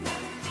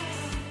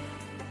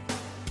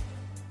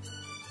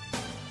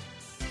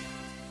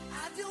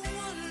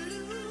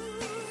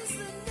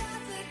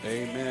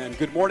Amen.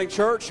 Good morning,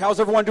 church. How's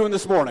everyone doing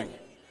this morning?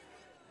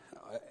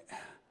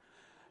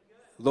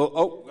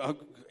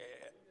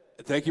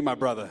 Thank you, my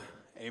brother.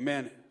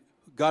 Amen.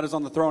 God is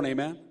on the throne.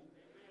 Amen.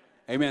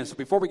 Amen. So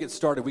before we get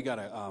started, we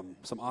got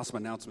some awesome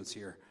announcements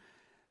here.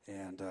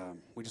 And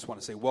we just want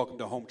to say welcome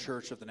to Home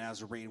Church of the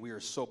Nazarene. We are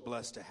so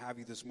blessed to have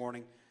you this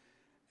morning.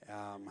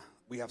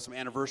 We have some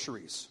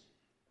anniversaries.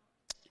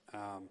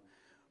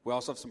 We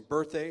also have some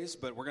birthdays,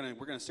 but we're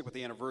gonna stick with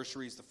the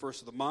anniversaries the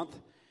first of the month.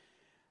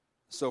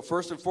 So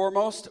first and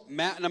foremost,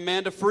 Matt and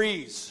Amanda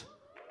Freeze.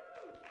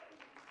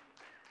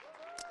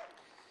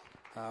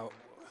 How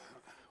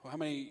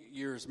many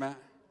years, Matt?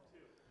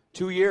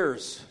 2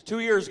 years. 2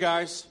 years,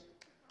 guys.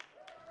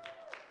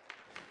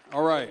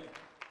 All right.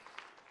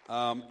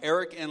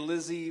 Eric and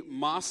Lizzie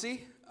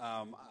Mossy.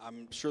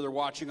 I'm sure they're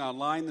watching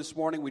online this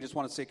morning. We just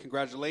want to say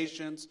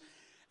congratulations.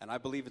 And I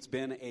believe it's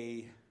been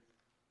a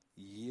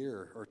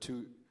year or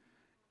two.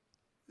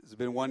 Has it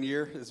been 1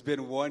 year? It's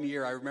been 1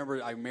 year. I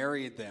remember I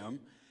married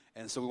them.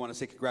 And so we want to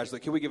say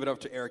congratulations. Can we give it up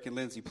to Eric and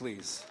Lindsay,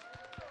 please?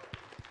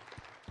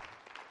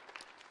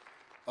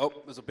 Oh,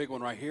 there's a big one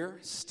right here.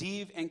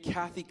 Steve and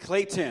Kathy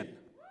Clayton.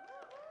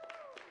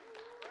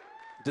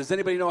 Does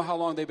anybody know how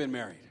long they've been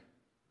married?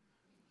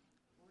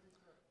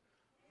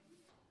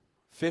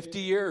 50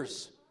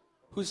 years.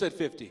 Who said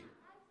 50?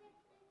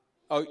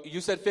 Oh, you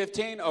said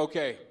 15?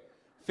 Okay.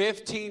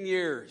 15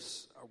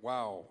 years.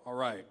 Wow. All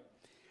right.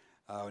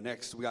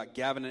 Next, we got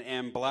Gavin and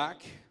Ann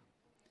Black.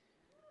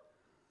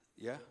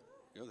 Yeah.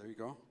 Oh, there you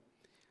go.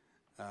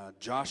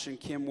 Josh and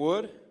Kim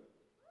Wood.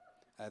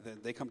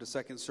 They come to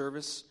second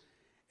service.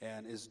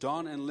 And is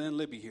Dawn and Lynn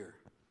Libby here?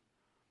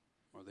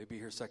 Or they be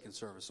here second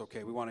service.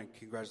 Okay, we want to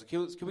congratulate.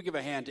 Can we give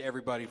a hand to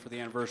everybody for the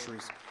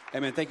anniversaries?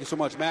 Amen. Thank you so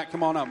much. Matt,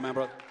 come on up, man,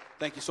 brother.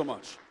 Thank you so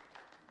much.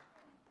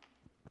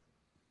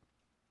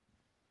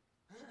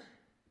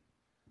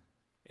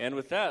 And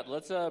with that,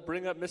 let's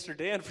bring up Mr.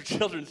 Dan for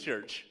Children's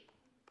Church.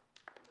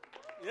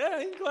 Yeah,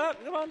 you can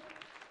clap. Come on.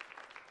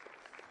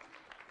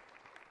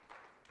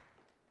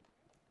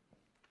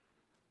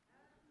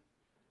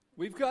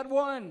 We've got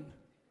one.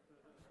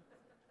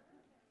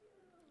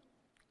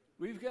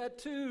 We've got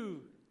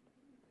two.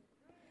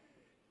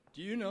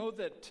 Do you know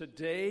that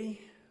today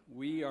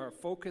we are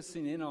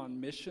focusing in on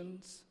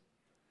missions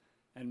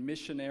and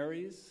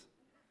missionaries?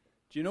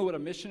 Do you know what a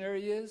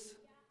missionary is?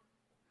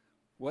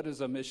 What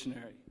is a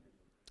missionary?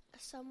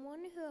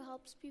 Someone who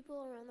helps people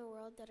around the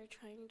world that are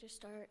trying to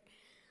start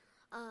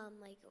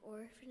like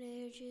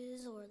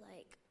orphanages or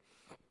like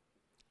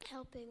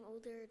helping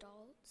older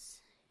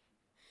adults.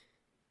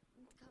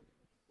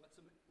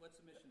 What's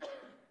a missionary?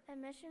 A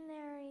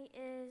missionary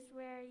is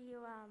where you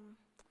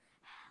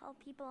help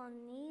people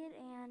in need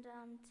and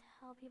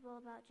tell people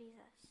about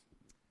Jesus.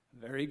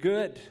 Very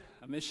good.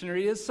 A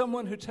missionary is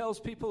someone who tells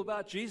people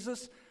about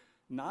Jesus,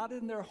 not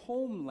in their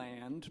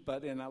homeland,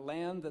 but in a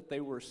land that they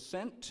were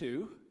sent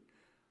to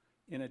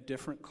in a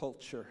different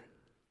culture.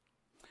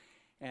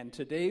 And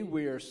today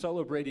we are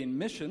celebrating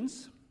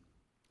missions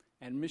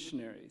and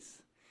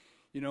missionaries.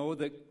 You know,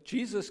 that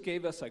Jesus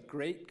gave us a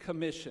great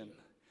commission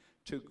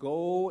to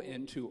go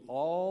into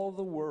all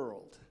the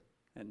world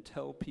and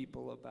tell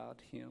people about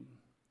him.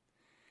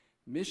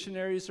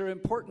 Missionaries are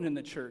important in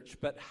the church,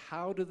 but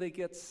how do they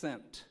get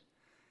sent?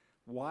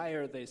 Why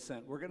are they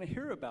sent? We're going to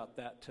hear about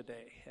that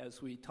today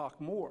as we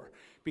talk more,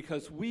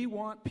 because we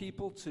want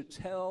people to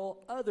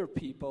tell other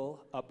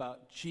people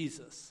about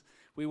Jesus.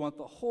 We want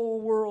the whole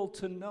world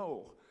to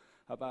know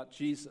about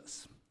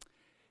Jesus.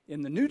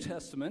 In the New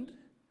Testament,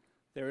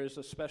 there is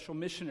a special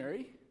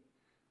missionary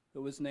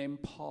that was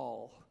named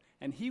Paul.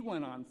 And he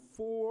went on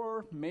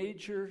 4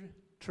 major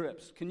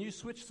trips. Can you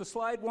switch to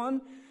slide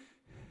 1?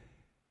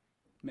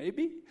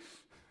 Maybe?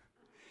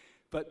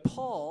 But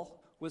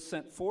Paul was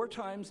sent 4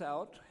 times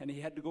out, and he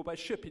had to go by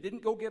ship. He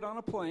didn't go get on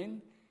a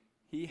plane.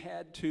 He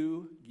had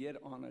to get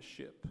on a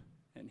ship.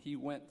 And he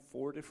went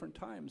 4 different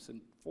times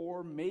in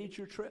 4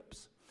 major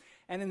trips.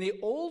 And in the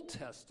Old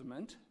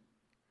Testament,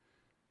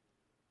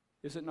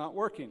 is it not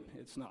working?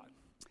 It's not.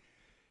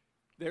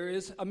 There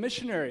is a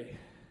missionary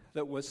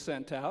that was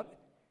sent out.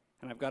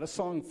 And I've got a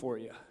song for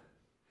you.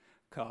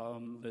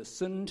 Come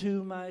listen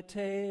to my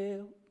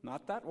tale,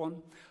 not that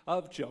one,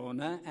 of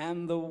Jonah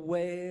and the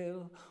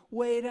whale,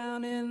 way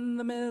down in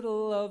the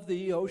middle of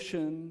the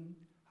ocean.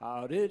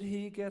 How did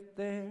he get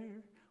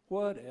there?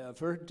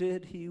 Whatever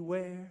did he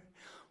wear?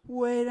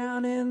 Way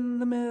down in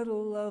the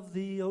middle of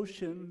the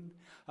ocean.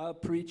 A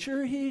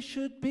preacher he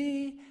should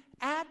be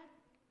at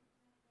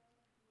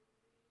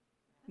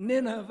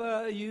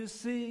Nineveh, you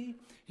see.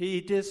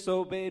 He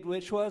disobeyed,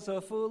 which was a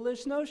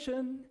foolish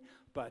notion.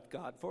 But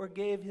God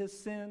forgave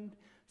his sin,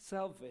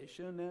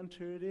 salvation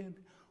entered in,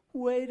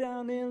 way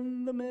down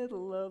in the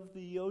middle of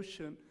the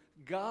ocean.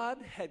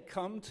 God had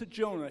come to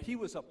Jonah. He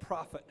was a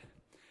prophet.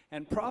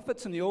 And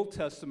prophets in the Old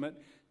Testament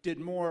did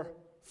more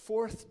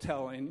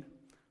forthtelling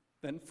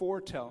than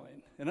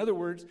foretelling. In other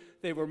words,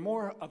 they were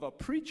more of a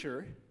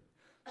preacher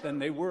than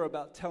they were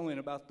about telling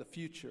about the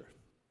future.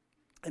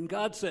 And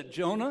God said,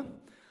 Jonah,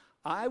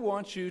 I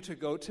want you to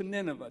go to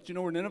Nineveh. Do you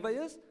know where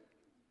Nineveh is?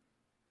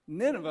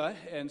 Nineveh,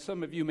 and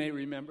some of you may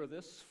remember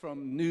this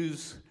from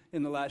news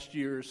in the last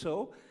year or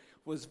so,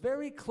 was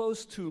very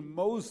close to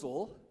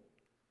Mosul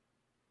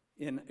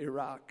in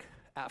Iraq,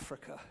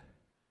 Africa.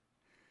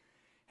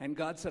 And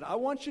God said, I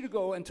want you to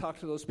go and talk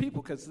to those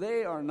people because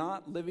they are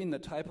not living the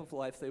type of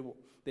life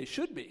they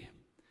should be.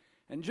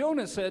 And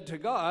Jonah said to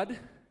God,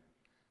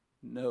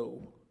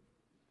 no.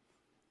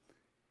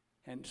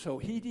 And so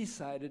he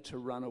decided to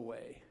run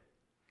away.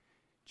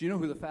 Do you know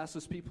who the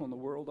fastest people in the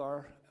world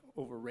are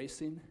over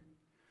racing?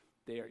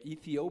 They are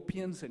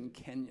Ethiopians and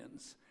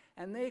Kenyans.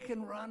 And they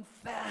can run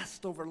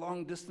fast over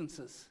long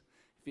distances.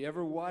 If you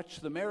ever watch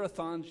the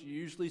marathons, you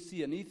usually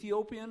see an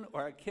Ethiopian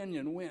or a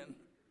Kenyan win.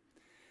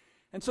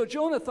 And so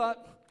Jonah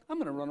thought, I'm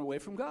going to run away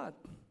from God.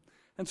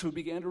 And so he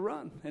began to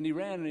run. And he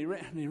ran and he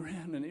ran and he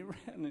ran and he ran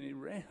and he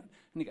ran.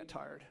 And he got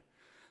tired.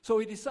 So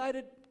he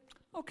decided,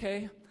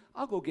 okay,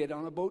 I'll go get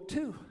on a boat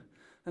too.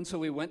 And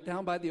so he went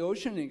down by the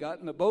ocean and he got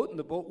in the boat and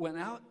the boat went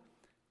out.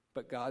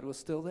 But God was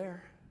still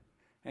there.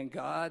 And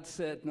God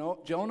said, no,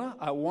 Jonah,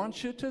 I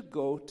want you to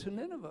go to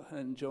Nineveh.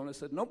 And Jonah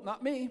said, nope,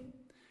 not me.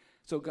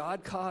 So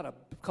God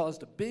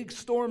caused a big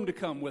storm to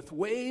come with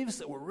waves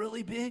that were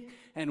really big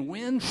and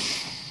wind.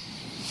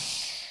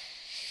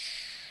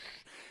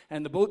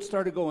 And the boat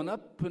started going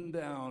up and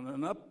down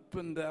and up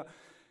and down.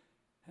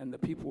 And the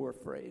people were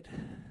afraid.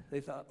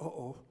 They thought,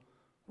 uh-oh,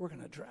 we're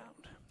going to drown.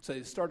 So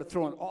they started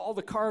throwing all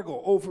the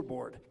cargo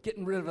overboard,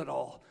 getting rid of it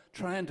all,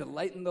 trying to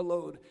lighten the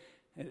load.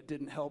 And it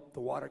didn't help. The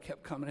water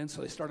kept coming in,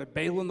 so they started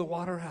bailing the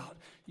water out,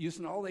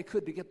 using all they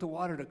could to get the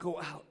water to go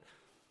out.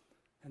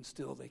 And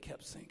still they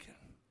kept sinking.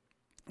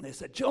 And they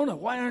said, Jonah,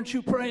 why aren't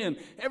you praying?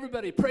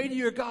 Everybody, pray to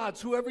your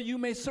gods. Whoever you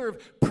may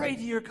serve, pray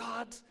to your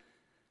gods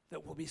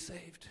that will be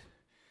saved.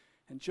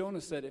 And Jonah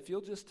said, if you'll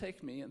just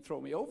take me and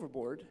throw me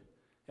overboard,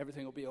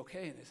 everything will be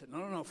okay. And they said,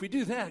 no. If we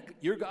do that,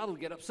 your God will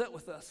get upset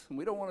with us, and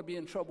we don't want to be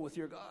in trouble with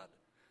your God.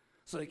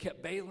 So they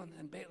kept bailing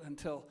and bailing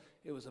until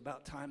it was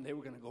about time they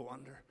were going to go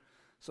under.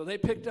 So they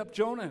picked up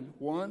Jonah and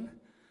 1,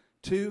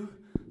 2,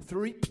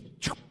 3,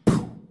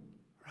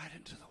 right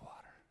into the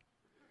water.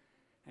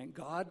 And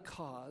God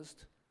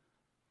caused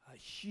a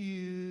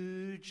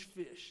huge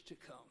fish to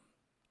come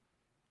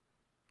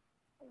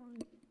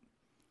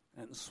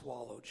and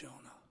swallow Jonah.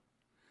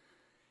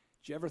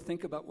 Did you ever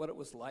think about what it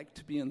was like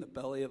to be in the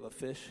belly of a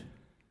fish?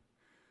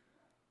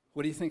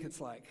 What do you think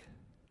it's like?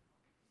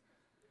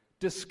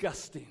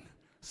 Disgusting,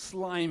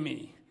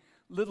 slimy,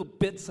 little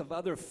bits of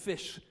other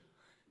fish,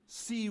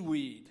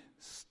 seaweed,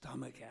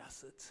 stomach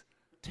acids,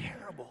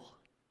 terrible.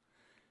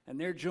 And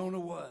there Jonah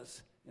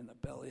was in the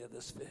belly of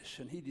this fish,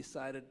 and he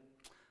decided,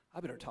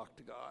 I better talk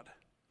to God.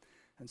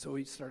 And so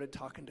he started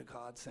talking to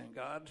God, saying,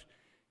 God,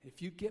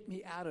 if you get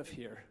me out of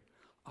here,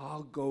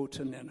 I'll go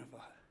to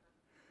Nineveh.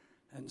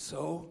 And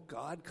so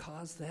God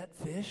caused that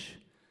fish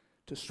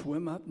to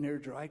swim up near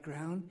dry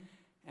ground,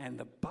 and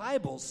the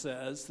Bible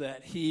says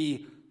that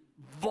he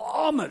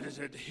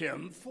vomited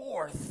him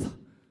forth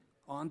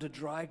onto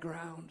dry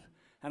ground.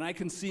 And I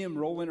can see him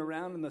rolling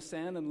around in the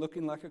sand and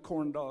looking like a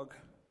corn dog.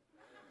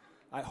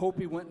 I hope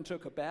he went and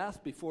took a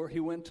bath before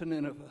he went to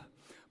Nineveh.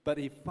 But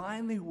he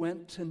finally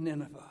went to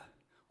Nineveh.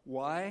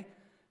 Why?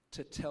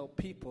 To tell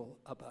people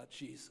about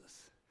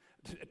Jesus.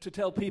 To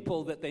tell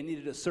people that they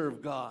needed to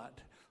serve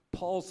God.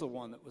 Paul's the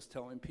one that was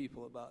telling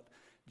people about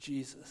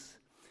Jesus.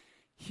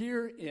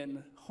 Here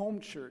in Home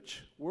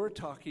Church, we're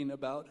talking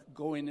about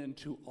going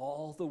into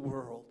all the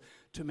world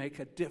to make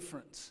a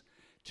difference,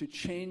 to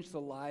change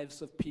the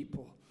lives of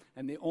people.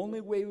 And the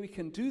only way we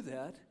can do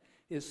that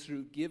is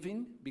through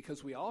giving,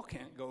 because we all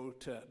can't go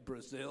to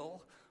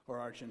Brazil or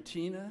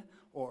Argentina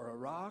or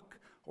Iraq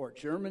or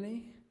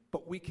Germany,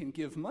 but we can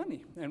give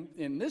money. And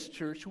in this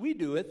church, we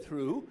do it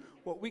through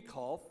what we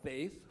call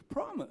faith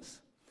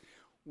promise.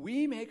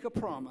 We make a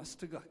promise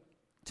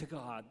to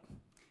God.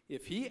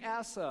 If he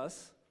asks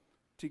us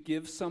to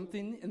give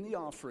something in the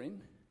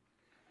offering,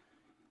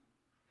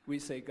 we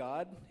say,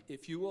 God,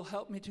 if you will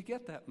help me to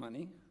get that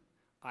money,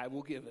 I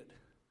will give it.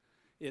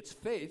 It's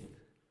faith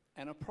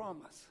and a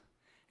promise.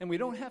 And we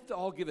don't have to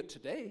all give it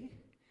today.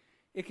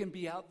 It can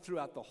be out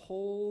throughout the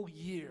whole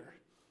year.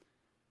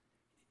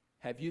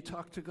 Have you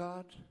talked to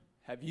God?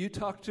 Have you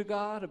talked to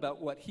God about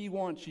what he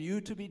wants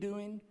you to be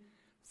doing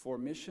for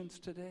missions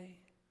today?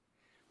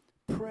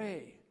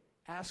 Pray.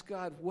 Ask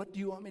God, what do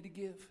you want me to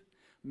give?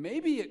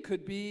 Maybe it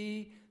could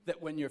be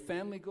that when your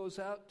family goes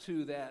out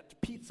to that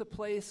pizza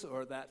place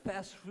or that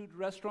fast food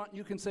restaurant,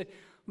 you can say,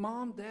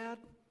 Mom, Dad,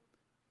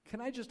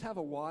 can I just have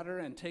a water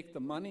and take the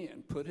money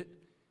and put it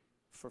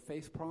for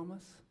faith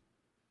promise?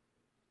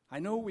 I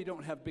know we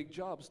don't have big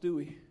jobs, do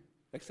we?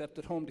 Except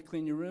at home to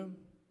clean your room.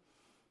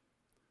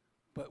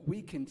 But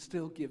we can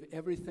still give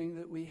everything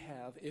that we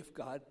have if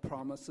God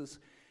promises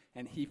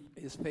and he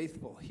is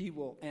faithful. He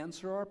will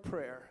answer our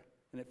prayer.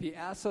 And if he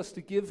asks us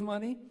to give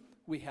money,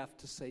 we have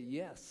to say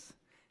yes.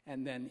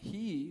 And then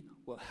he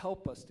will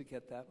help us to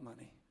get that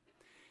money.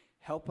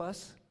 Help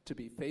us to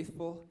be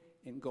faithful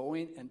in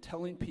going and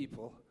telling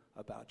people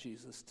about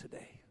Jesus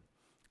today.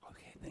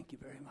 Okay, thank you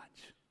very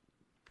much.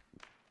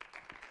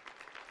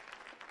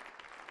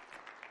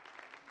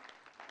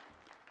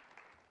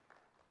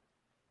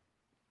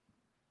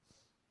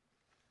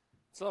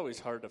 It's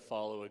always hard to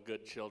follow a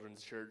good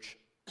children's church,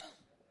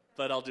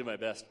 but I'll do my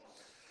best.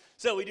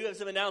 So we do have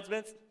some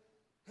announcements.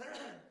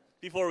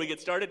 Before we get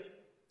started,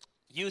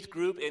 youth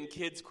group and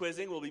kids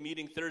quizzing will be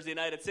meeting Thursday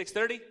night at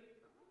 6:30.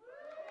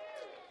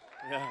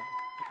 Yeah,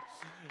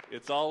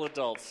 it's all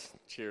adults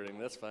cheering.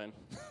 That's fine.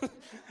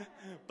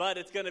 But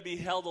it's going to be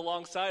held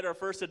alongside our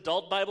first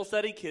adult Bible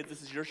study. Kids,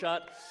 this is your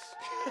shot.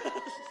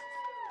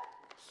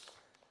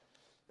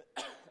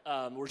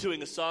 We're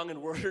doing a song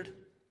and word.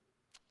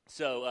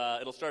 So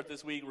it'll start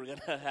this week. We're going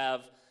to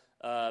have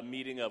a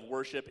meeting of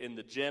worship in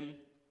the gym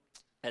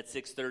at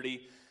 6:30.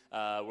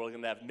 We're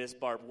going to have Miss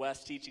Barb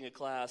West teaching a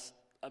class,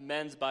 a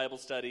men's Bible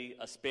study,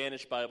 a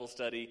Spanish Bible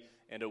study,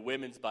 and a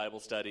women's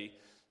Bible study.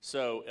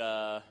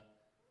 So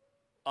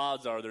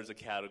odds are there's a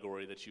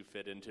category that you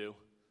fit into,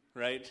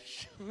 right?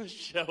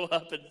 Show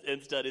up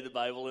and study the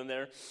Bible in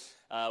there.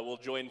 We'll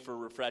join for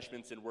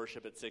refreshments and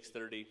worship at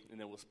 6:30, and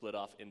then we'll split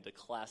off into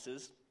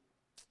classes.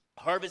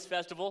 Harvest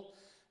Festival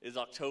is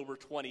October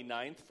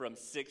 29th from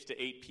 6 to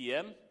 8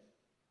 p.m.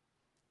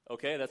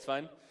 Okay, that's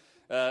fine.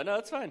 No,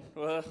 that's fine.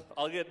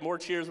 I'll get more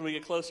cheers when we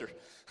get closer.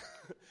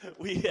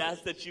 We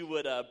ask that you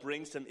would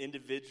bring some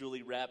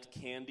individually wrapped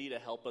candy to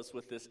help us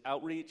with this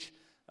outreach.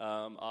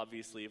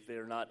 Obviously, if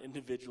they're not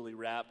individually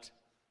wrapped,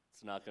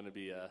 it's not going to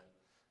be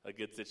a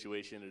good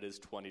situation. It is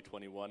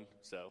 2021,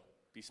 so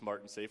be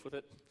smart and safe with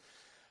it.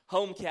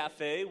 Home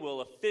Cafe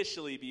will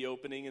officially be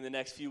opening in the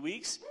next few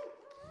weeks.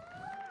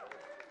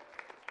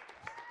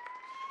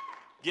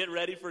 Get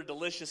ready for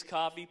delicious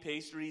coffee,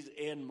 pastries,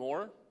 and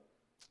more.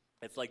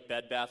 It's like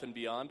Bed Bath &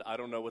 Beyond. I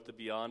don't know what the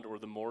beyond or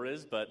the more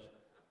is, but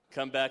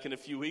come back in a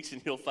few weeks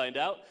and you'll find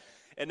out.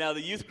 And now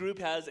the youth group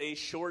has a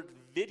short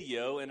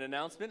video and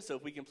announcement, so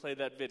if we can play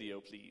that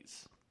video,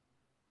 please.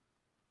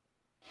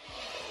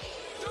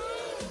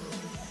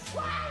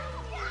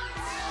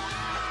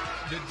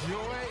 The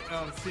joy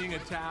of seeing a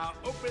child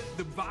open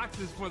the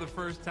boxes for the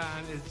first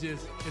time it's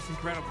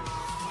incredible.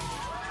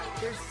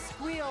 There's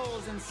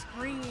squeals and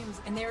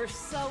screams, and they're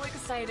so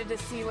excited to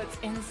see what's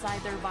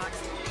inside their box.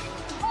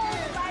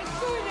 Oh my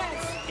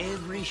goodness!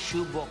 Every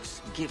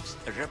shoebox gift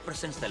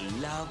represents the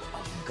love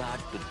of God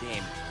to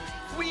them.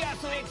 We are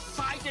so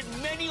excited.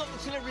 Many of the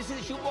children receive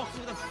the shoebox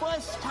for the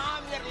first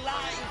time in their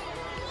life.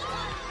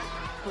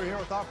 We're here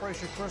with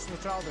Operation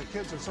Christmas Child. The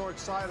kids are so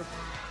excited.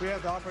 We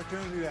had the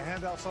opportunity to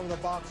hand out some of the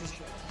boxes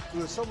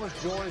with so much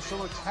joy, so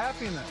much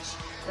happiness.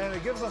 And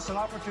it gives us an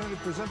opportunity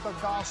to present the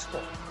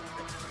gospel.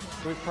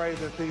 We pray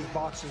that these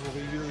boxes will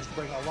be used to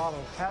bring a lot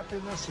of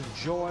happiness and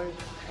joy,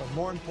 but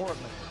more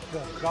importantly,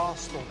 the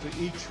gospel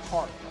to each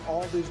heart,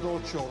 all these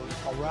little children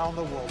around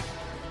the world.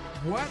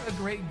 What a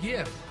great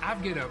gift. I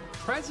get a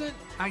present,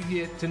 I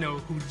get to know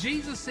who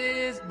Jesus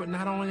is, but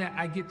not only that,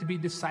 I get to be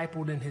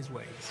discipled in his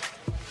ways.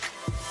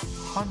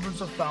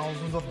 Hundreds of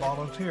thousands of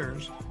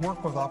volunteers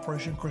work with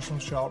Operation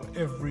Christmas Child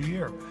every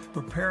year,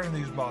 preparing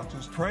these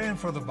boxes, praying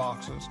for the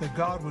boxes, that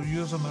God will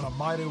use them in a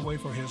mighty way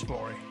for his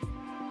glory.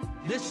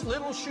 This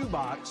little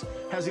shoebox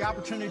has the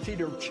opportunity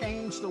to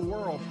change the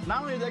world.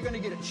 Not only are they going to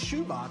get a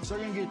shoebox, they're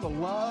going to get the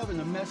love and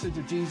the message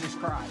of Jesus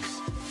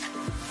Christ.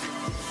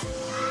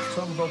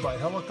 Some go by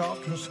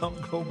helicopter, some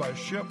go by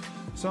ship,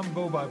 some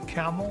go by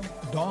camel,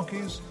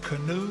 donkeys,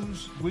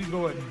 canoes. We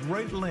go at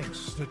great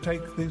lengths to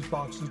take these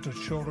boxes to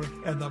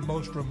children in the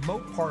most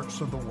remote parts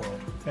of the world.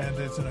 And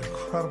it's an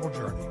incredible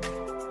journey.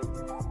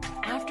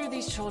 After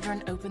these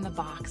children open the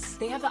box,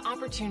 they have the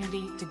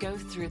opportunity to go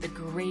through the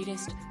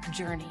greatest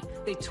journey,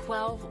 the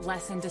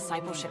 12-lesson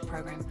discipleship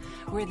program,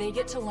 where they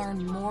get to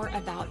learn more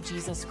about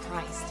Jesus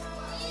Christ.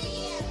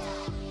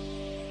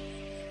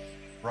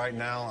 Right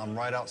now, I'm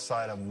right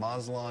outside of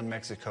Mazatlan,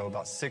 Mexico,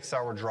 about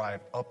 6-hour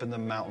drive up in the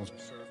mountains.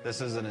 This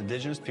is an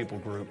indigenous people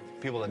group,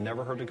 people that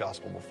never heard the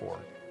gospel before.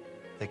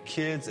 The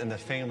kids and the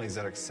families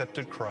that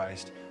accepted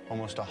Christ,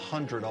 almost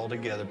 100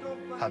 altogether,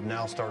 have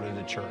now started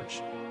a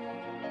church.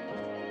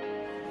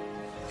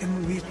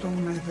 Hemos visto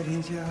una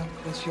diferencia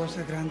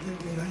preciosa, grande,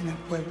 ¿verdad?, en el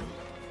pueblo.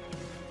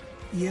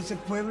 Y ese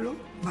pueblo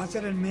va a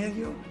ser el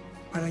medio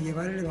para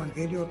llevar el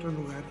evangelio a otros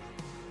lugares.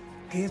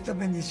 Que estas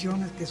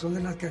bendiciones que son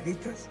de las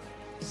cajitas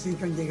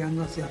sigan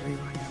llegando hacia arriba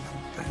en la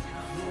montaña.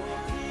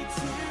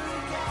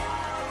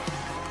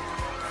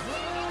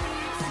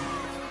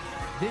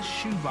 This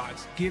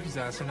shoebox gives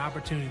us an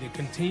opportunity to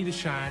continue to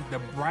shine the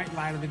bright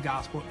light of the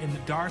gospel in the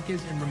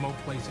darkest and remote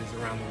places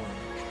around the world.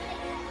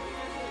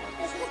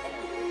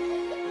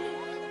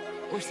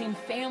 We're seeing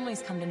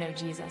families come to know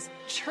Jesus.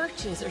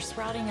 Churches are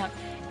sprouting up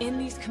in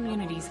these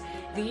communities.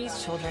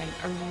 These children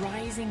are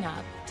rising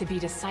up to be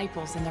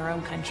disciples in their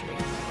own country.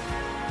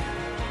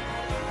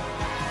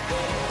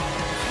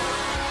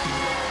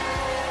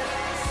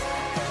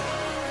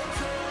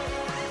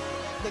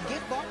 The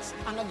gift box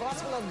and the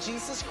gospel of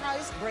Jesus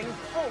Christ bring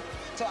hope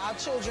to our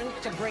children,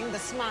 to bring the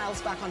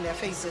smiles back on their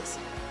faces.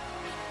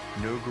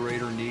 No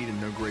greater need and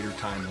no greater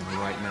time than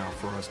right now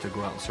for us to go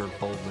out and serve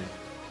boldly.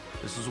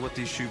 This is what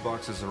these shoe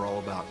boxes are all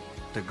about,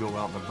 to go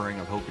out and bring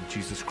a hope of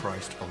Jesus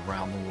Christ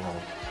around the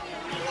world.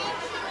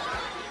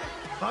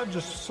 I'm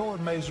just so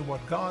amazed at what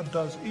God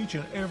does each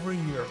and every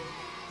year.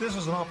 This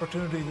is an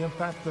opportunity to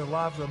impact the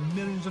lives of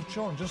millions of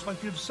children, just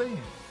like you've seen.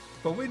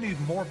 But we need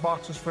more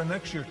boxes for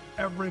next year.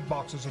 Every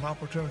box is an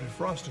opportunity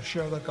for us to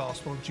share the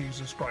gospel of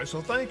Jesus Christ. So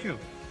thank you,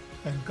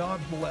 and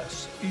God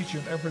bless each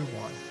and every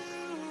one.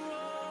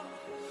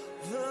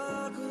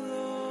 The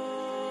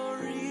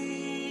glory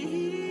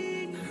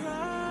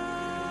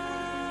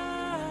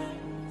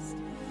Christ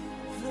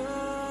the Lord.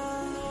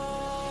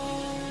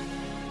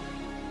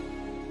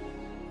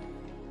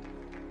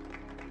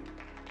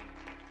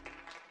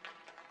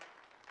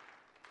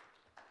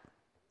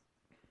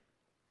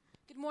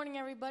 Good morning,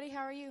 everybody.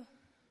 How are you?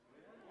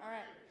 All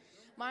right.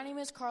 My name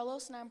is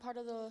Carlos, and I'm part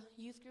of the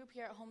youth group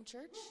here at Home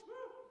Church.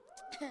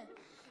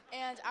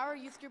 And our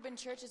youth group in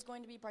church is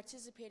going to be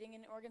participating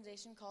in an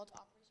organization called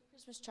Operation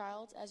Christmas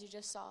Child, as you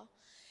just saw.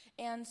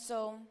 And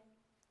so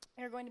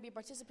we're going to be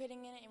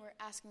participating in it, and we're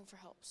asking for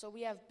help. So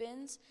we have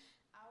bins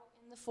out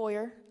in the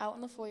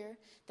foyer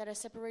that are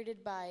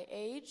separated by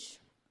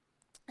age.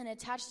 And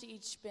attached to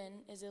each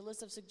bin is a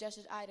list of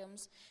suggested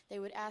items. They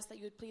would ask that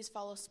you would please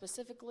follow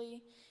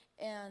specifically,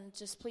 and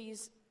just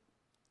please,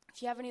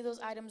 if you have any of those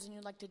items and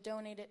you'd like to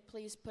donate it,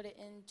 please put it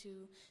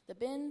into the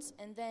bins.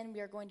 And then we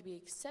are going to be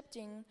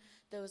accepting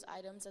those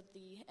items at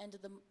the end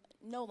of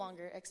no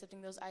longer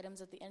accepting those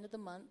items at the end of the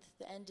month.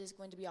 The end is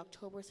going to be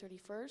October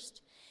 31st.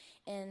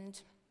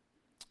 And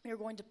we're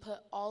going to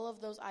put all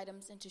of those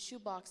items into shoe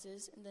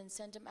boxes and then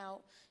send them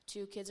out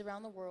to kids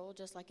around the world,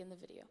 just like in the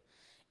video.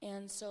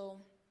 And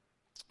so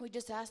we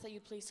just ask that you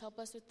please help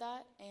us with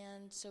that,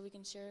 and so we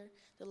can share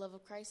the love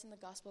of Christ and the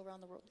gospel around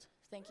the world.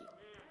 Thank you.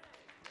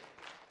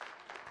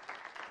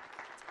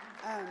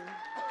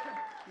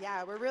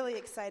 Yeah, we're really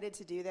excited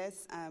to do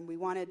this. We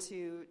wanted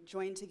to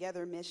join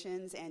together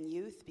missions and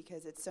youth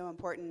because it's so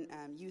important.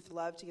 Youth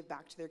love to give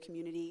back to their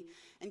community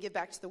and give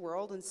back to the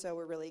world, and so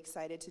we're really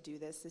excited to do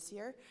this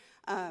year.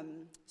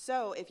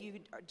 So if you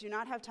do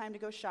not have time to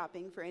go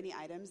shopping for any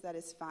items, that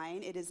is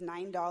fine. It is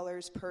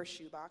 $9 per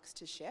shoebox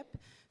to ship.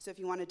 So if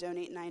you want to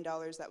donate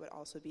 $9, that would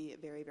also be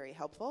very, very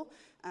helpful.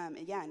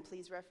 Again,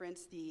 please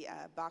reference the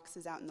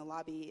boxes out in the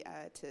lobby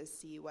to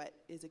see what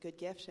is a good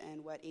gift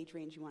and what age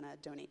range you want to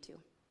donate to.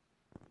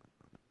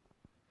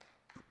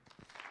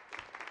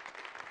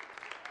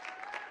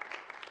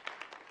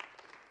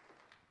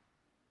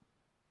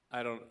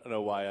 I don't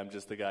know why I'm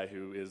just the guy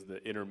who is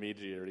the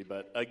intermediary,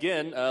 but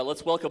again,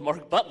 let's welcome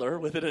Mark Butler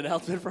with an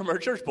announcement from our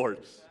church board.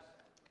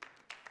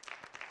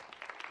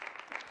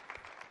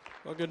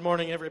 Well, good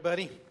morning,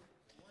 everybody.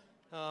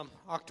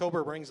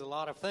 October brings a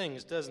lot of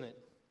things, doesn't it?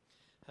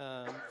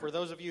 For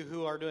those of you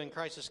who are doing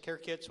crisis care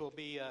kits, we'll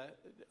be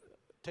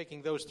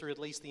taking those through at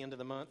least the end of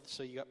the month,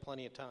 so you got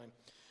plenty of time.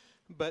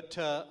 But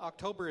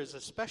October is a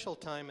special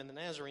time in the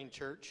Nazarene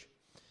Church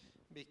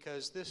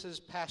because this is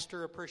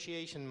Pastor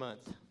Appreciation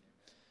Month,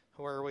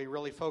 where we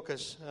really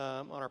focus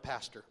on our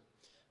pastor.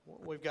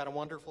 We've got a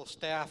wonderful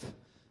staff,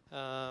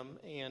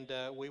 and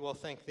we will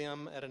thank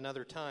them at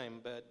another time.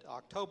 But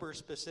October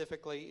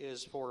specifically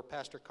is for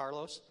Pastor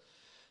Carlos.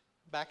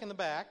 Back in the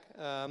back,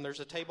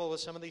 there's a table with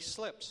some of these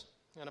slips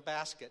and a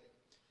basket.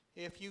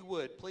 If you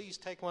would, please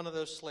take one of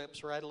those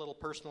slips, write a little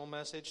personal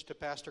message to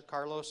Pastor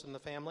Carlos and the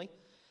family,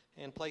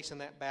 and place in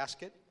that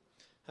basket.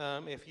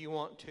 If you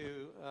want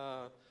to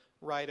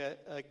write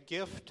a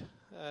gift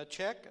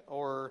check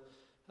or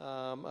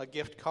a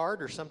gift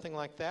card or something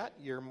like that,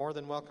 you're more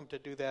than welcome to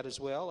do that as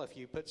well. If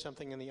you put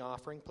something in the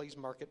offering, please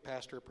mark it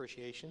Pastor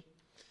Appreciation.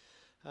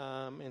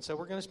 And so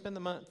we're going to spend the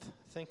month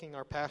thanking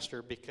our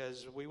pastor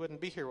because we wouldn't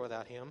be here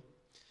without him.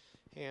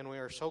 And we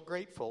are so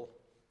grateful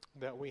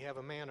that we have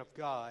a man of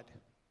God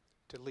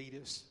to lead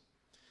us,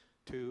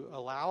 to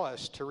allow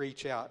us to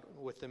reach out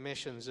with the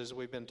missions as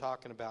we've been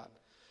talking about,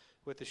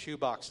 with the shoe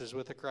boxes,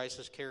 with the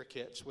crisis care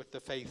kits, with the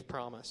faith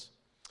promise.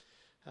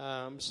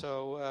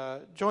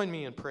 So join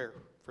me in prayer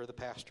for the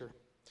pastor.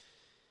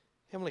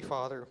 Heavenly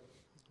Father,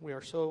 we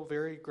are so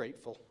very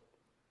grateful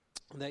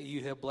that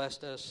you have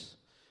blessed us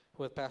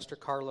with Pastor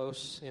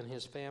Carlos and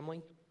his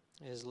family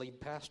as lead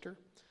pastor.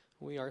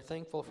 We are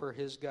thankful for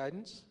his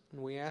guidance,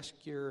 and we ask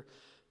your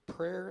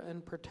prayer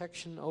and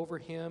protection over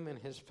him and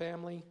his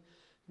family.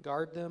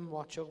 Guard them,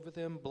 watch over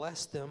them,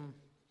 bless them,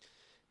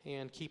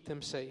 and keep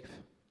them safe.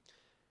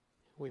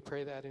 We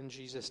pray that in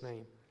Jesus'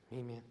 name.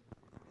 Amen.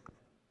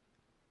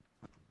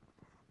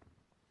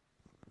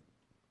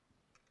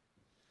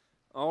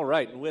 All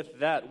right, and with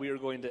that, we are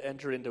going to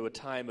enter into a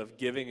time of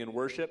giving and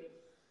worship.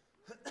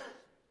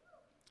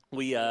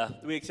 We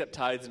accept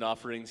tithes and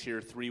offerings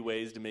here 3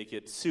 ways to make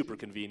it super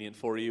convenient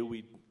for you.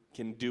 We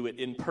can do it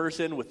in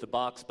person with the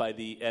box by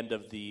the end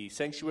of the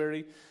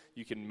sanctuary.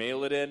 You can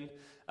mail it in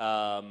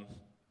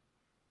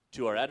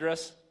to our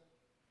address.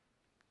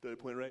 Did I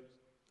point right?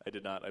 I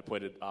did not. I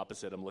pointed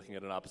opposite. I'm looking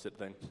at an opposite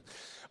thing.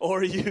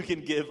 Or you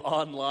can give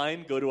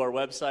online. Go to our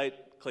website,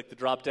 click the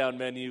drop-down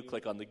menu,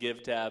 click on the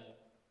Give tab.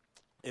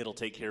 It'll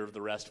take care of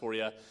the rest for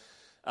you.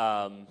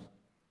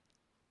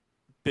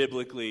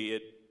 Biblically,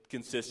 it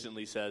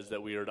consistently says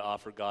that we are to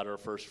offer God our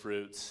first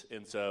fruits,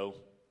 and so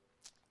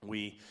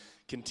we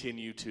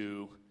continue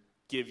to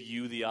give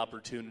you the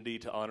opportunity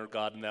to honor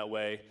God in that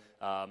way,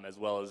 as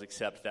well as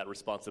accept that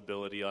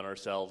responsibility on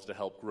ourselves to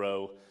help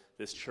grow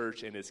this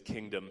church and His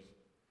kingdom.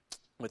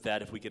 With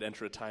that, if we could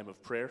enter a time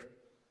of prayer.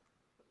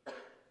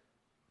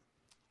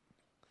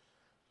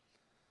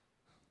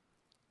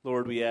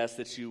 Lord, we ask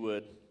that you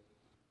would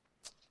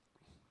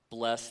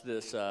bless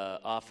this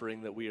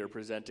offering that we are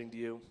presenting to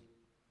you,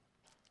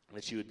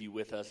 that you would be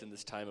with us in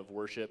this time of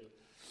worship,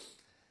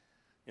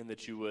 and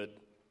that you would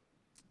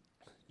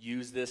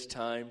use this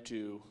time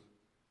to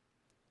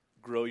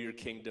grow your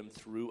kingdom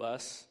through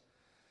us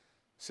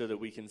so that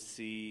we can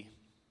see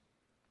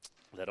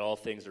that all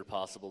things are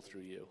possible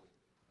through you.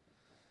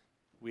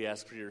 We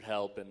ask for your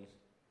help in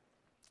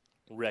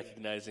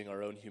recognizing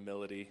our own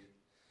humility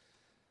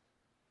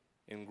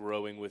and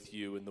growing with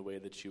you in the way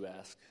that you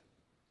ask.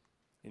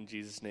 In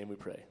Jesus' name we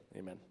pray.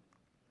 Amen.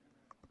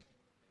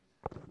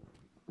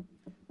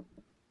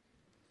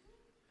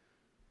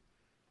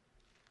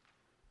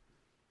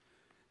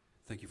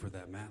 Thank you for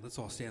that, Matt. Let's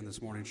all stand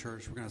this morning,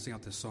 church. We're going to sing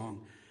out this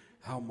song,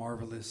 How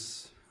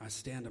Marvelous, I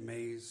Stand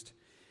Amazed.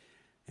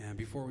 And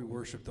before we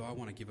worship, though, I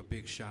want to give a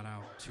big shout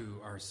out to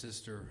our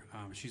sister.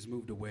 She's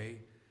moved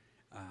away.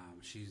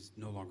 She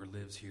no longer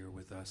lives here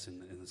with us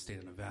in the state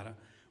of Nevada,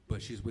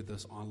 but she's with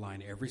us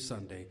online every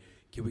Sunday.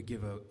 Can we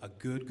give a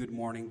good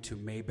morning to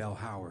Maybell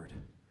Howard?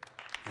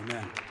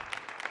 Amen.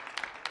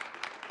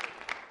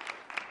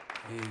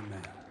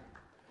 Amen.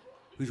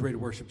 Who's ready to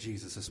worship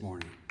Jesus this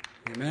morning?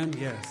 Amen?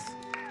 Yes.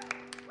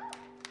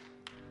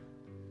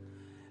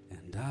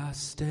 And I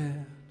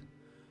stand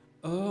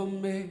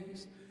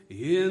amazed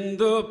in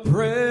the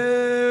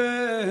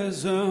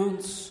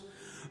presence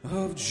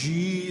of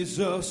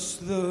Jesus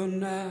the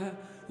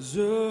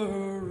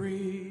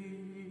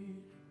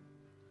Nazarene,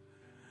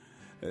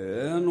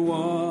 and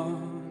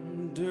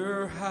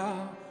wonder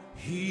how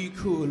he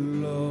could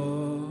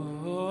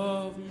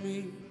love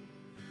me,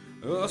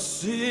 a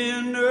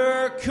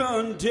sinner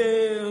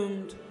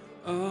condemned,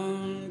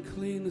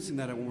 unclean. Let's sing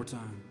that one more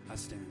time. I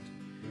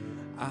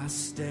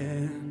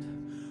stand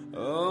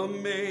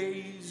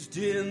amazed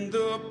in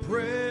the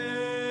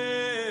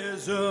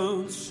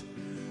presence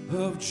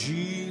of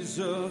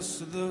Jesus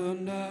the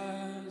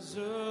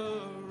Nazarene,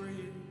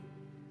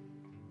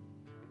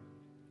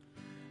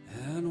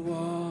 and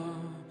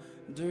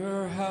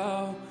wonder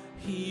how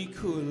he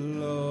could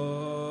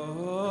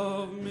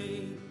love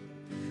me,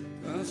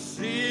 a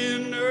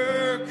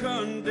sinner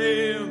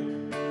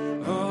condemned,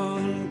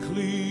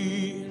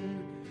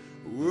 unclean.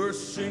 We're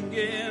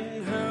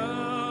singing,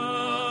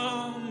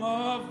 how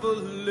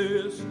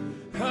marvelous,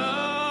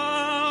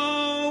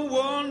 how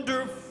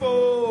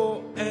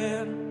wonderful,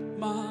 and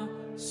my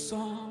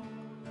song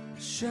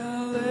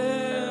shall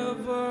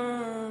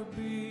ever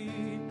be.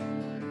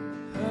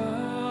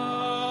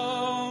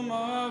 How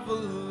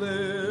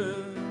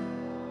marvelous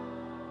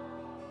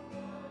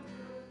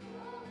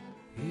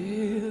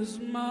is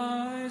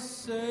my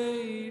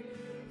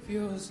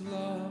Savior's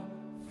love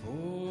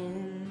for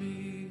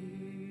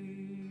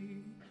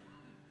me.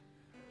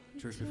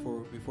 Church,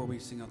 before we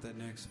sing out that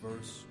next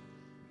verse,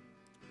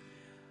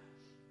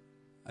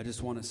 I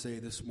just want to say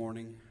this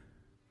morning,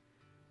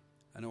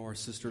 I know our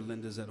sister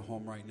Linda's at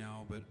home right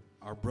now, but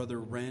our brother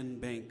Ren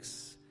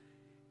Banks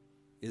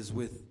is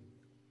with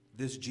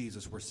this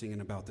Jesus we're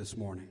singing about this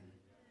morning.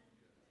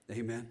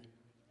 Amen.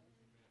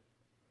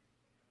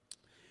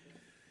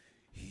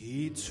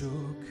 He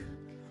took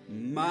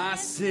my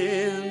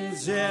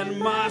sins and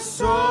my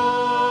sorrow.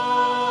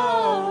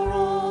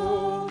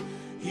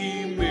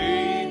 He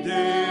made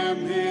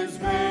them his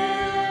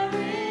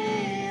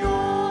very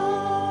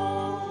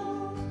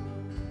own.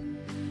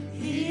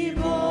 He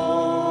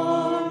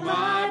bore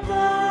my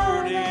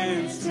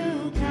burdens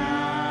to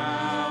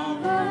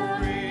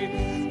Calvary,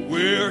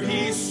 where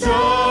he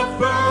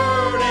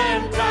suffered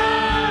and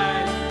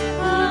died.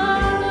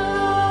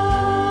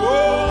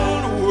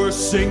 Oh, we're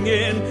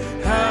singing,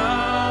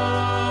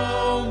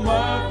 how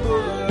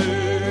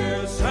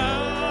marvelous,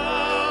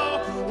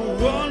 how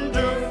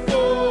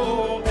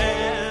wonderful,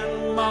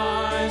 and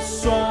my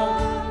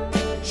song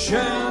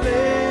shall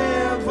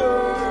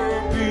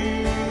ever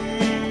be.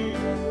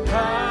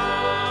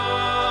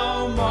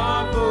 How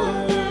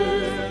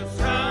marvelous,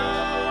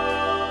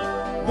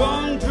 how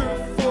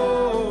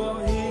wonderful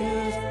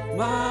is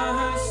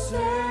my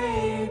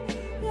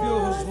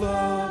Savior's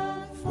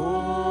love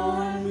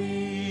for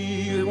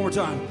me. One more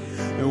time.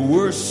 And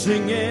we're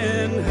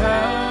singing,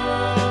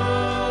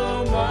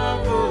 how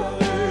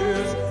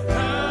marvelous,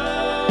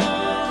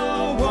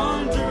 how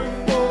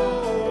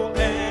wonderful,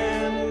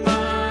 and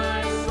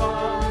my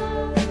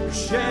song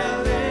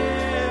shall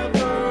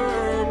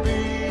ever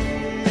be.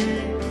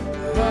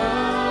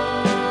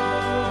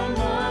 How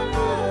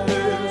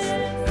marvelous,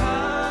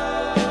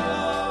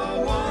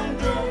 how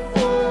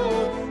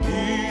wonderful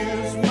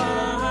is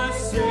my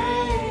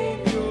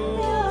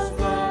Savior's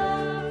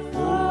love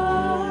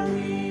for me.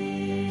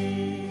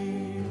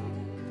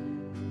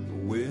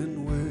 When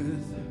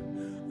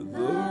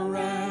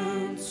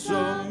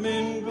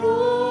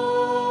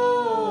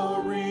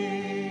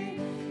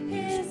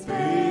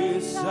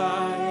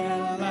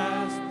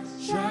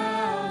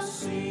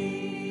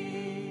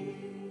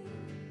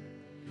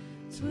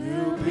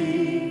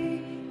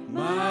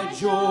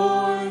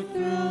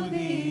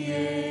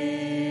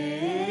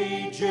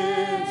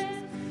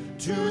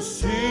to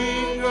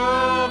sing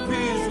of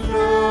His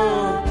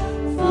love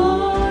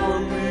for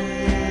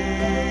me.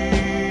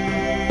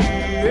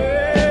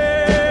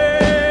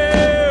 Yeah.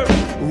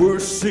 We're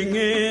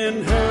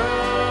singing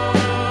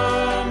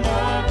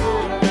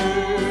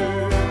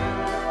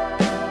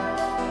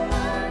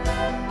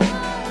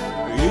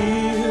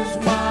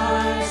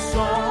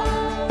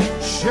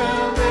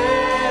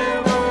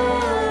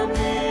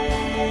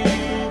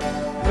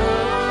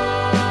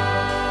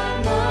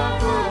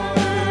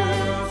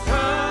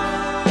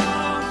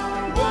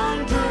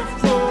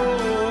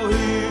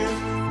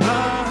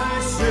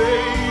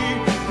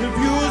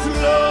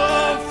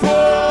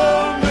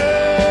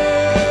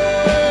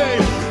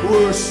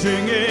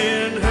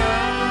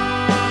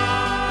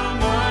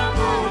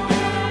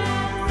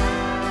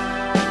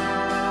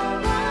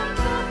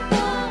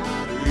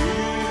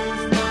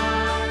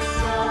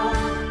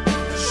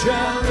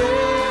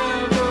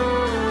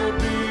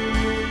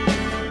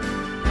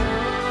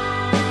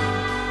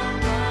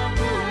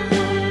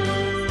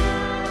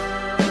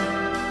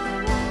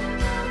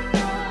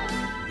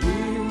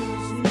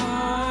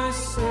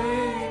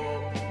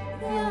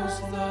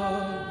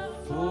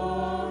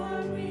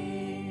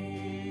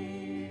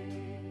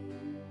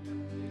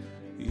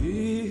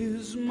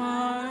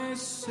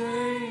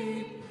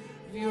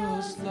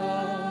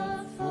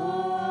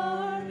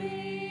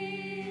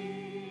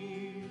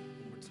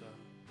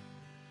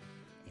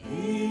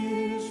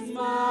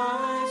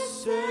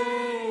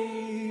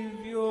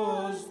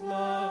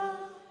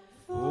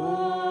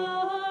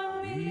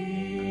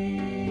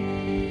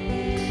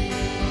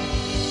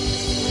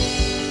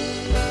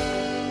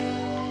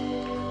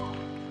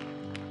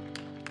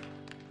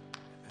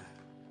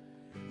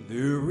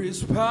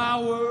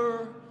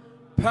power,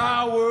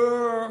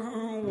 power,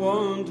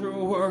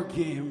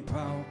 wonder-working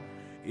power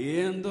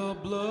in the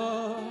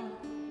blood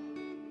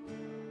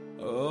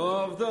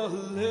of the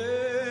Lamb.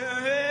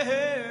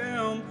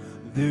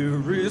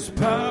 There is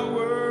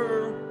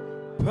power,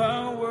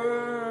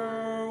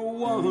 power,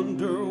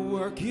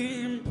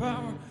 wonder-working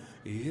power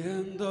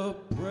in the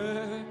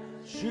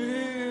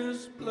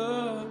precious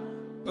blood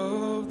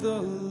of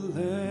the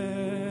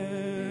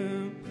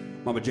Lamb.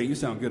 Mama Jane, you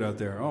sound good out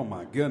there. Oh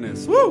my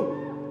goodness.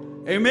 Woo!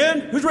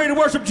 Amen. Who's ready to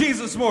worship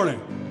Jesus this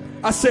morning?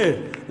 I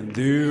said,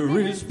 there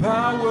is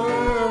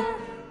power,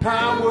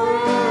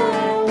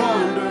 power,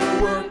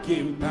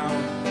 wonder-working power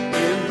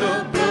in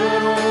the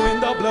blood, oh, in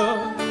the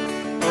blood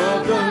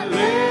of the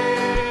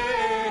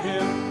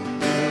Lamb.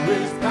 There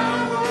is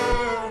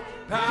power,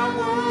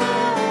 power,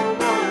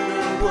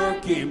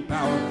 wonder-working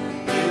power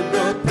in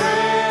the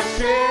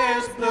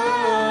precious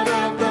blood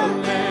of the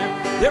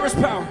Lamb. There is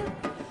power.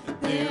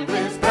 There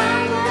is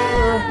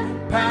power,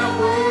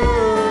 power.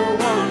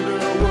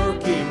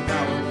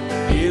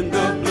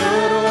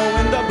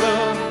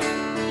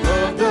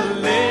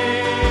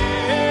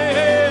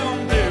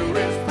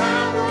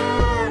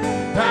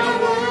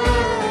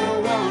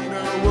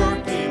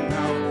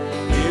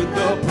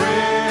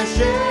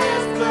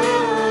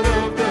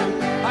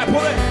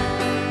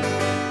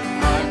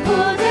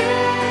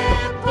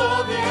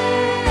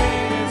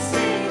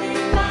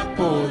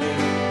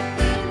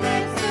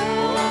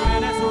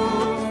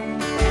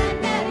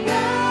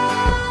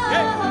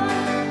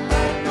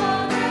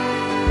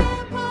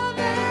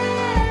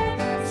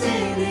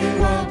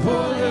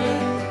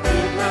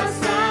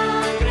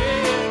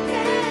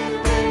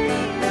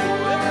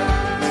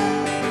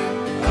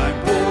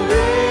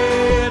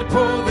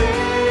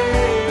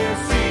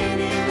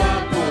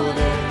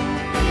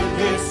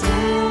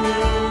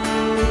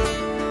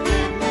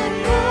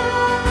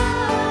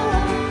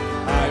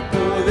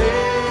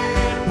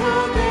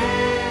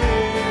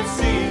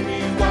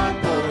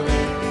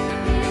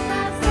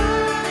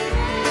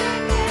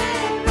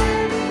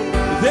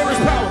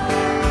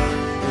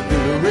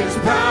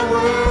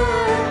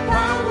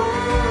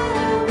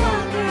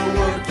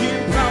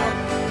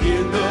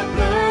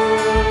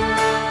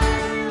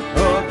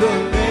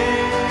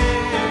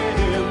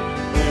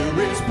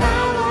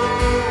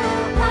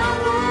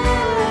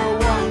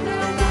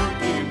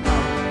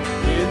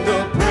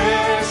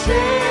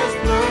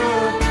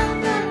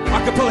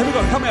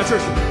 Help me out,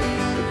 church.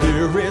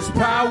 There is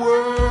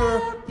power,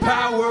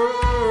 power,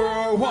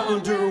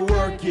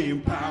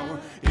 wonder-working power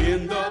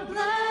in the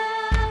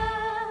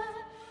blood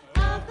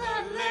of the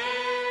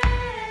Lamb.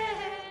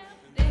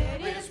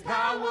 There is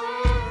power,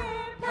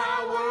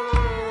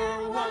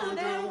 power,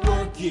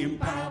 wonder-working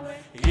power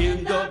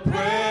in the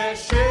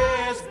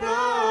precious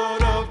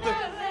blood of the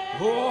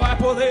Lamb. Oh, hay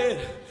poder,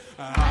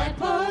 hay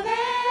poder.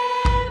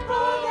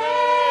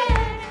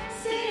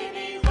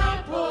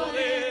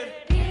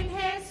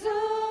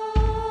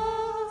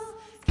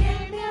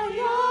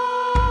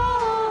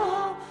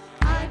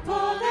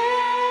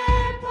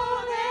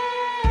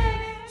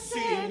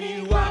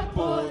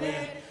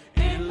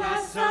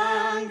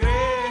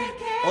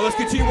 Let's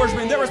continue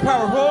worshiping. There is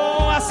power.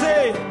 Oh, I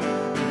say,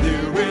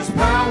 there is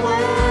power,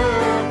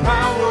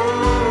 power,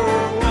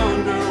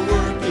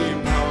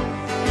 wonder-working power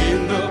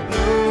in the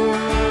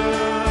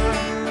blood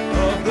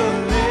of the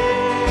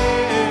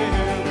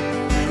Lamb.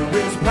 There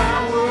is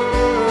power,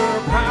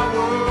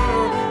 power,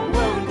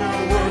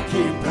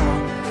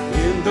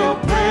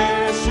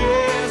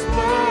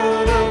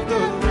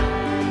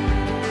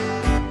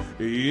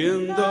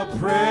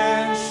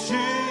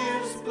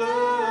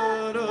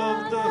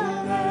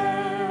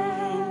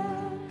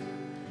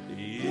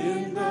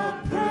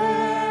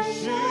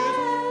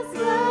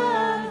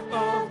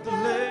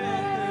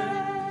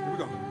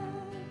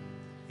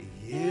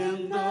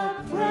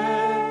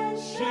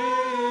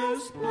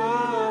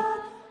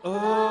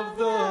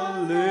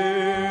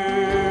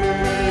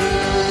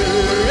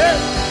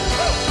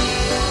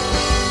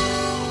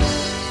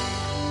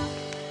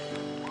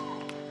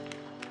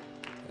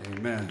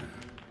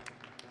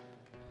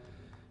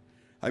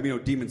 How many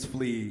know demons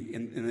flee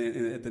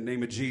in the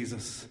name of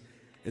Jesus?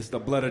 It's the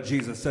blood of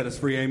Jesus set us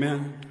free.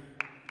 Amen?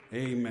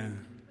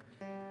 Amen.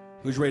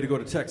 Who's ready to go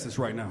to Texas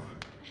right now?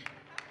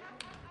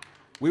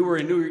 We were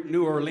in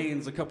New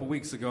Orleans a couple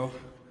weeks ago.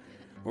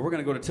 Well, we're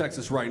going to go to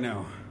Texas right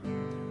now.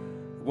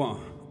 1,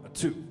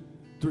 2,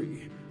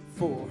 3,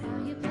 4.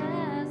 You're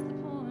past the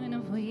point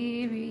of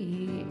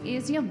weary.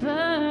 Is your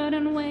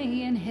burden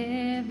weighing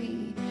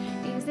heavy?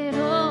 Is it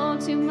all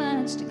too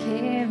much to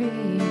carry?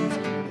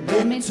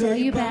 Let me tell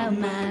you about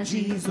my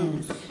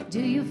Jesus. Do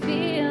you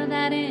feel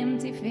that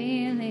empty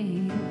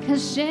feeling?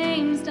 'Cause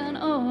shame's done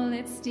all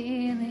it's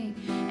stealing,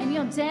 and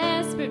you're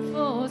desperate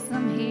for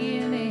some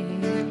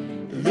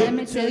healing. Let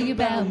me tell you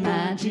about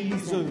my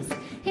Jesus.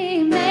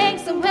 He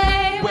makes a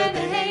way where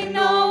there ain't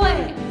no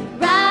way.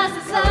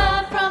 Rises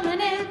up from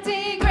an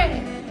empty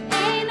grave.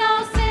 Ain't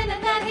no sinner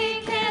that he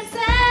can't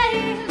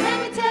save. Let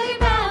me tell you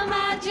about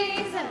my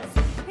Jesus.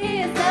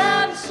 His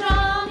love is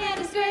strong and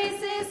his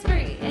grace is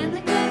free. And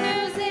the good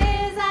news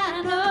is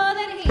I know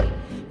that he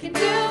can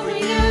do for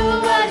you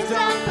what he's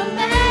done for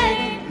me.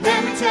 Let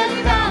me tell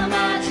you about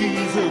my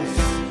Jesus.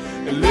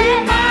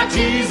 Let my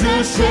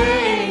Jesus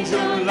change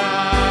your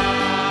life.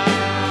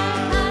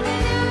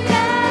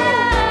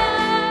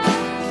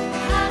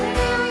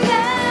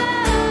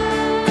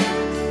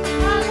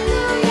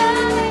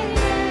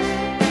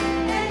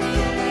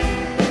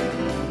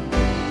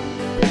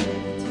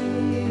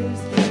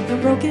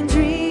 Broken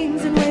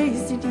dreams and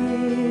wasted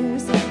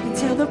years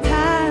until the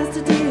past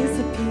to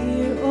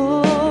disappear.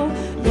 Oh,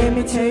 let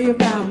me tell you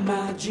about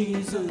my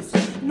Jesus.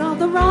 And all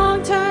the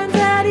wrong turns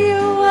that you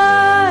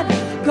would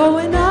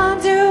going on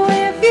to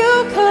if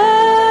you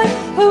could.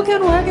 Who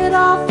can work it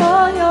all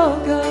for your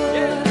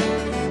good?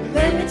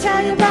 Let me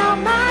tell you about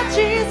my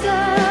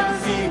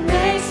Jesus. He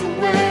makes a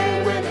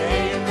way where there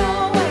ain't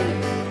no way.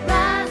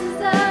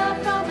 Rises up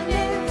from an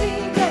empty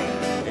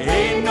grave.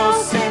 Ain't no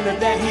sinner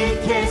that he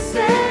can't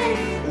save.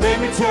 Let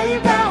me tell you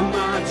about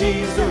my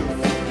Jesus.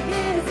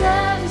 His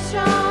love is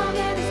strong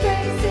and his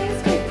grace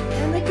is free.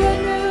 And the good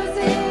news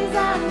is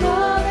I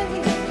know that he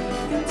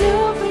can do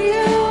for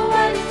you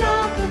what he's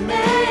done for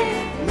me.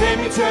 Let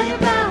me tell you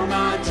about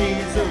my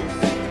Jesus.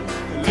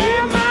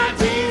 Let my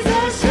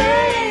Jesus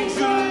change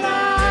your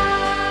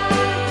life.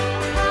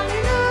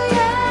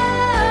 Hallelujah.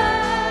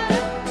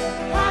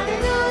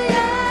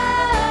 Hallelujah.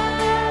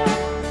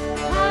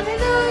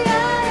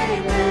 Hallelujah.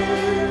 Amen.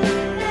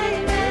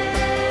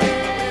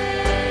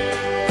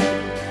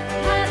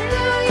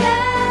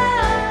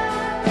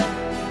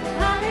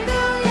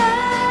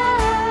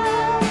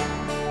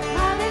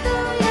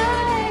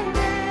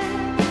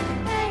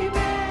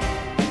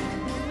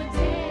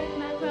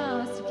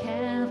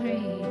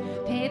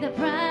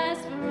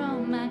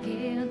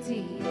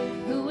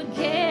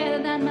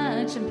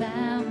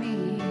 About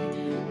me,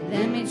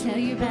 let me tell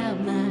you about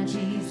my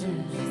Jesus.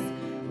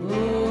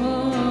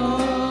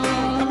 Oh,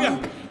 come here.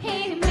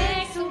 He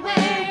makes a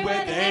way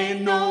where there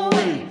ain't no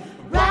way.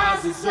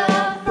 Rises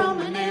up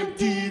from an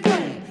empty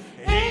grave.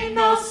 Ain't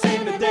no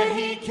sinner that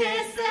he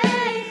can't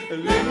save.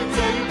 Let me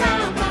tell you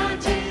about my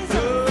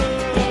Jesus.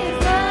 His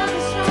love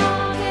is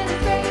strong and his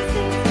grace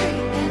is free.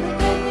 And the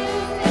good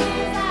news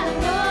is I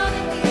know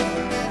that he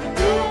can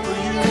do for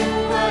you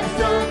what he's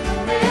done for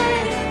me.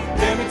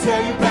 Let me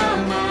tell you about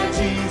my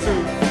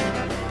Jesus.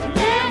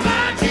 Let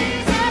my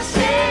Jesus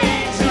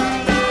change your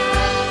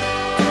life.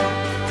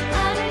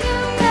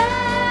 Hallelujah.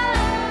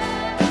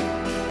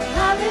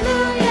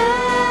 Hallelujah.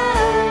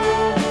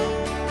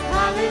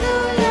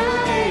 Hallelujah.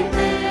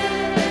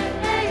 Amen.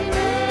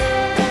 Amen.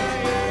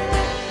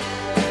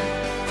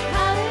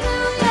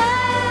 Hallelujah.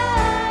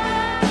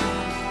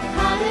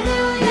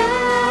 Hallelujah.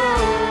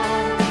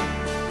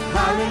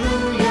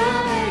 Hallelujah.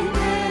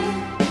 Amen.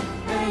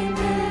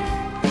 Amen.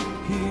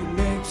 He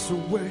makes a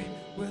way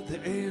where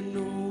there ain't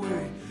no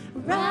way.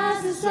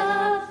 Rises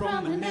up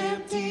from an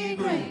empty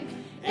grave.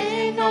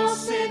 Ain't no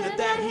sinner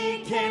that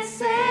he can't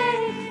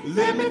save.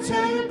 Let me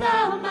tell you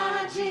about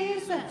my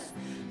Jesus.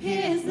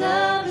 His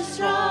love is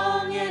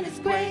strong and his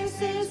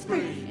grace is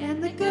free.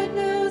 And the good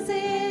news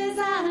is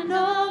I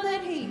know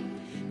that he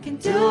can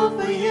do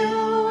for you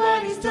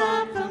what he's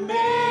done for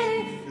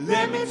me.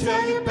 Let me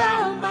tell you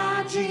about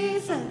my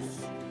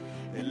Jesus.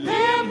 And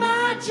let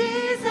my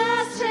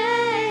Jesus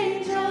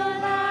change your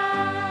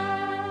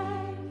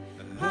life.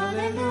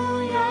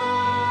 Hallelujah.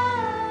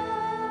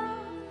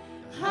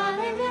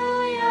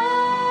 Hallelujah.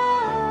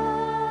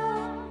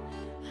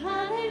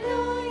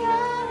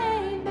 Hallelujah.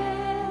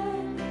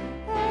 Amen.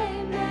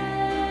 Amen.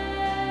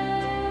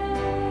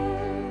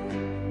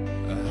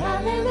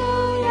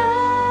 Hallelujah.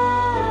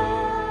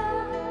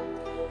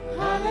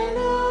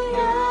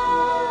 Hallelujah.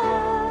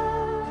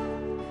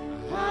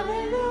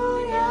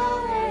 Hallelujah.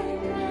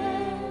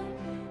 Amen.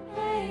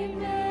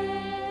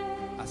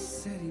 Amen. I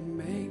said he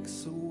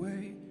makes a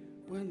way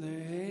when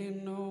there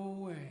ain't no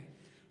way.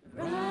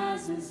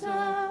 Rises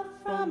up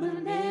from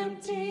an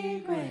empty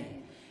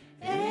grave.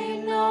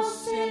 Ain't no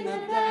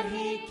sinner that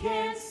he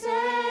can't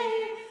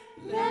save.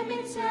 Let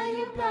me tell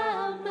you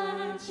about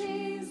my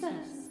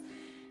Jesus.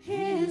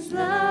 His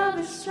love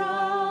is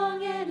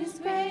strong and his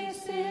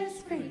grace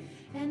is free.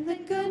 the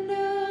good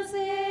news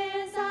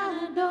is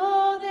I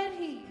know that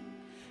He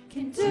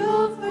can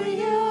do for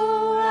you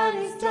what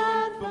He's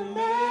done for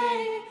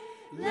me.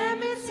 Let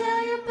me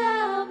tell you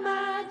about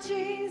my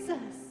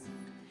Jesus,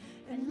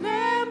 and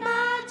let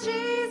my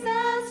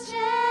Jesus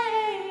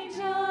change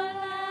your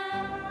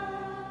life.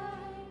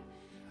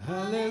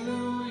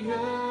 Hallelujah.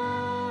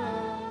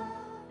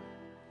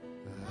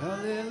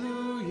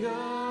 Hallelujah.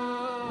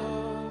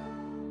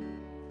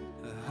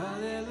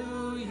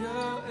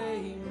 Hallelujah.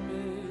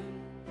 Amen.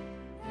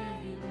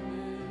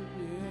 Amen.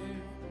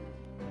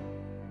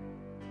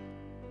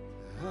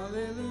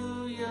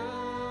 Yeah. Hallelujah.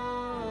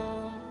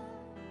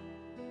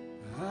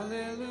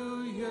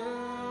 Hallelujah.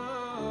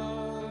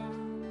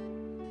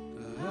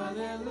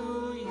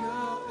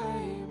 Hallelujah.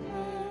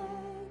 Amen.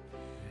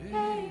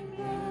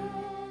 Amen.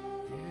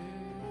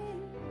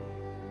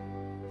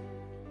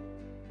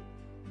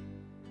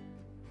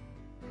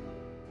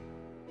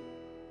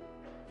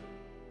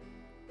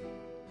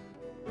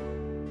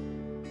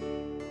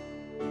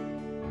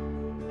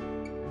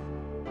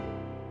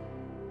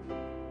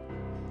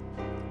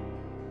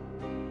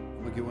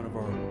 I'm going to get one of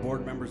our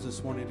board members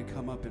this morning to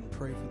come up and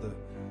pray for the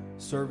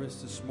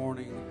service this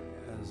morning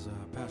as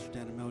Pastor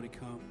Dan and Melody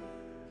come.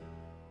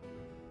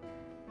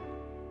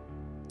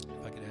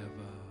 If I could have...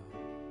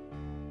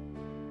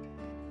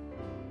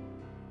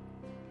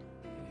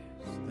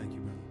 yes, thank you,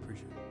 brother.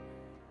 Appreciate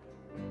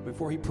it.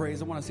 Before he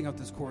prays, I want to sing out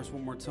this chorus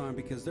one more time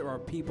because there are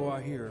people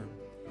out here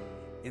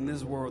in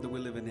this world that we're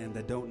living in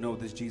that don't know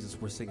this Jesus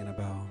we're singing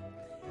about,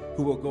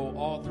 who will go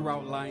all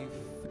throughout life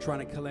trying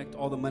to collect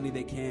all the money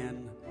they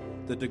can,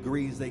 the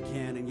degrees they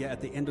can, and yet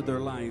at the end of their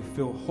life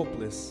feel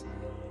hopeless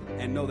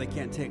and know they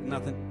can't take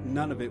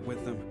none of it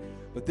with them.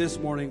 But this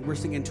morning we're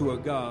singing to a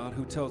God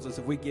who tells us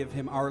if we give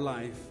Him our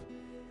life,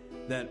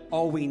 that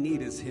all we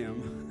need is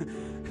Him.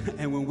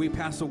 And when we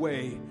pass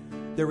away,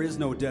 there is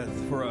no death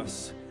for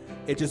us.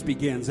 It just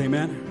begins.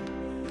 Amen.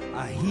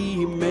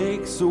 He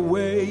makes a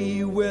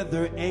way where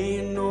there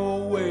ain't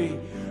no way,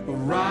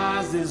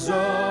 rises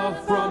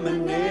up from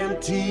an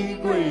empty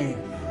grave.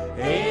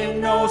 Ain't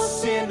no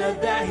sinner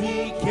that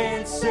He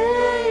can't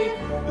save.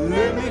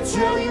 Let me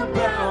tell you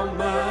about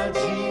my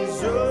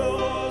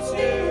Jesus.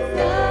 His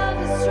love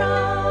is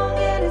strong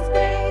and His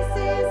grace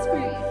is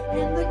free.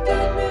 And the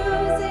good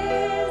news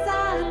is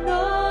I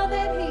know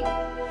that He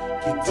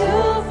can do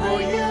for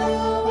you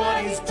what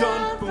He's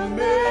done for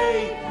me.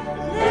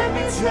 Let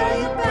me tell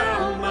you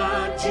about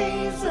my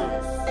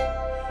Jesus.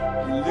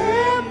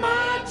 Let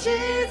my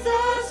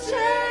Jesus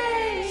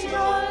change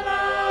your life.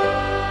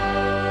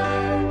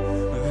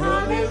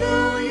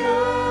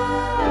 Hallelujah.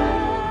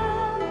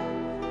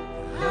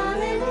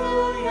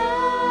 Hallelujah.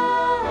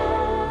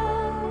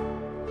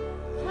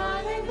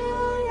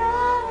 Hallelujah.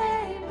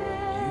 Amen.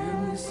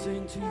 Yeah, we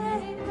sing to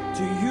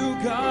you,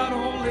 God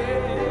only.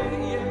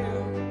 Yeah.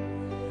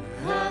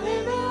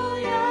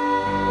 Hallelujah.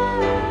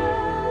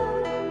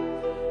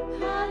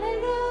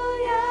 Hallelujah.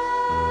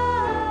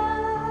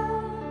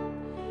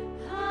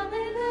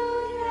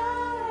 Hallelujah.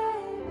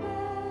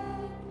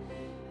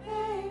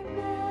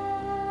 Amen.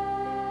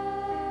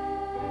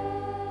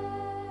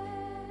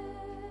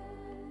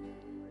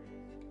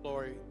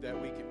 Lord, that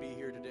we can be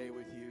here today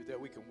with you, that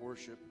we can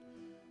worship,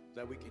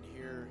 that we can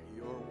hear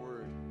your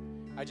word.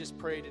 I just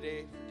pray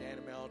today for Dan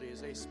and Melody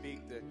as they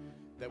speak that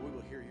we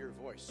will hear your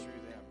voice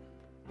through them.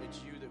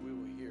 It's you that we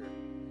will hear.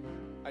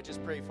 I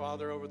just pray,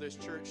 Father, over this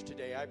church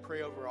today. I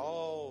pray over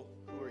all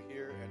who are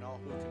here and all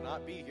who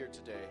cannot be here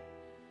today.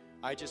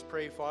 I just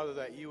pray, Father,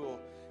 that you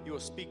will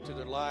speak to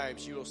their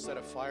lives. You will set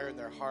a fire in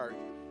their heart.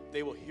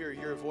 They will hear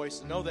your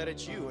voice and know that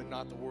it's you and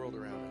not the world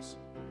around us.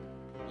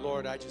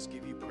 Lord, I just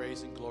give you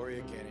praise and glory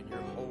again in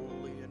your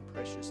holy and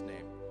precious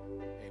name.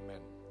 Amen.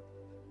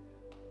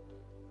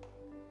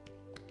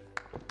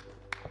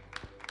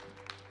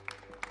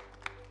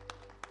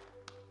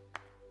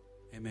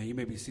 Amen. You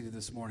may be seated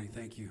this morning.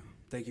 Thank you.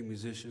 Thank you,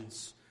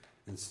 musicians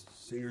and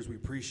singers. We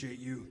appreciate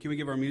you. Can we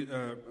give our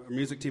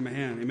music team a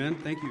hand? Amen.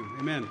 Thank you.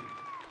 Amen.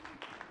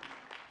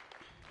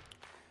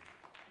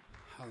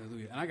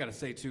 Hallelujah. And I got to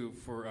say, too,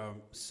 for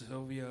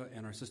Sylvia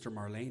and our sister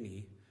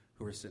Marlene,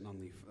 who are sitting on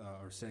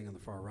the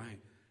far right,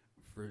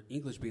 for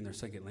English being their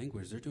second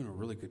language, they're doing a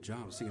really good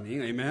job singing the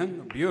English.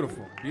 Amen.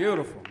 Beautiful,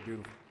 beautiful,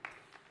 beautiful.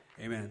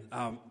 Amen.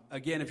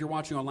 Again, if you're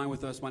watching online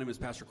with us, my name is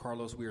Pastor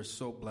Carlos. We are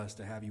so blessed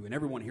to have you, and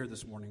everyone here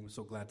this morning. We're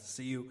so glad to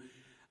see you.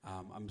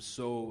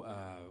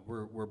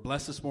 We're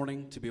blessed this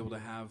morning to be able to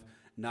have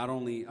not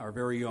only our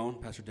very own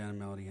Pastor Dan and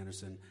Melody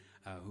Anderson,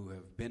 who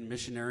have been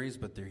missionaries,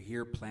 but they're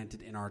here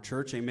planted in our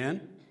church.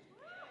 Amen.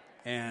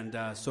 And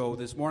so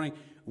this morning,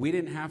 we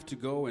didn't have to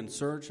go and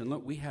search and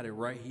look. We had it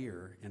right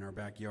here in our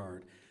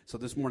backyard. So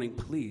this morning,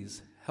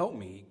 please help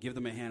me give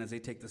them a hand as they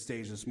take the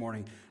stage this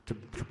morning to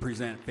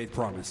present Faith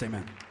Promise.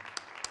 Amen.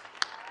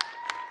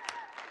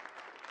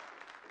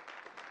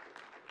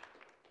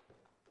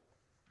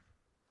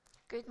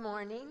 Good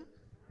morning.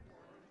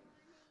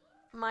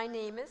 My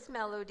name is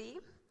Melody,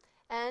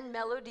 and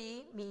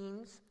melody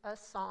means a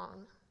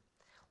song.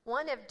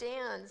 One of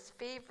Dan's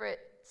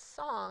favorite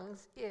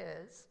songs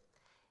is,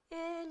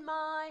 In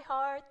my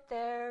heart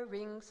there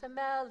rings a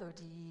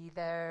melody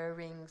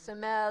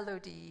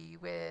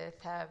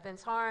with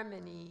heaven's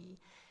harmony.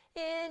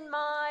 In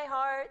my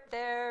heart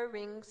there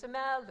rings a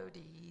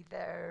melody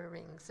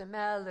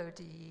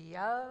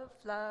of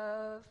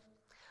love.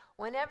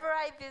 Whenever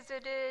I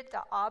visited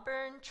the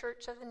Auburn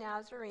Church of the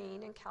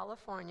Nazarene in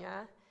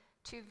California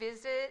to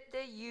visit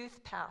the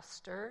youth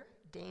pastor,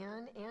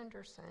 Dan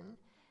Anderson,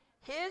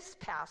 his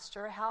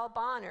pastor, Hal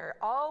Bonner,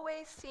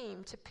 always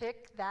seemed to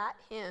pick that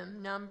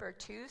hymn, number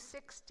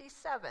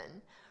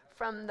 267,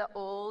 from the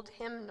old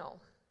hymnal.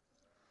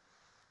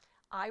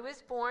 I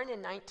was born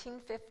in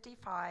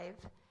 1955,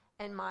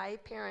 and my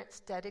parents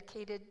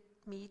dedicated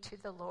me to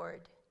the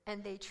Lord,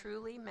 and they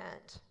truly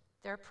meant.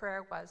 Their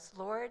prayer was,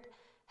 Lord,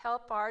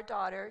 help our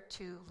daughter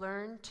to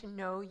learn to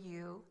know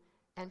you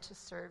and to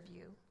serve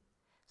you.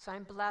 So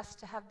I'm blessed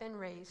to have been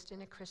raised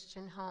in a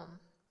Christian home.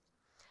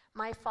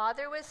 My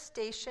father was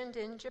stationed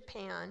in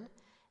Japan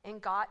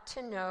and got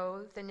to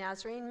know the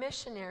Nazarene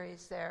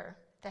missionaries there,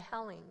 the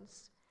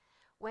Hellings.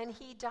 When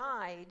he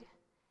died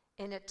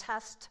in a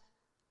test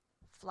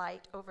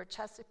flight over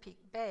Chesapeake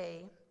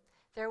Bay,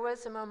 there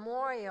was a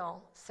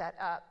memorial set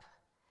up,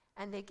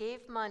 and they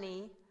gave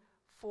money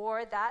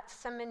for that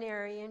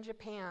seminary in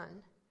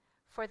Japan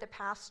for the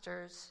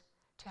pastors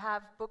to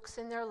have books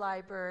in their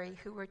library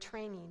who were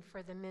training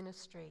for the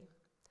ministry.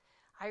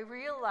 I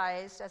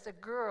realized as a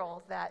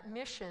girl that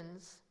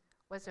missions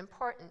was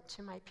important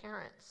to my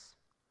parents.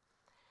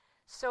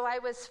 So I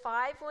was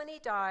 5 when he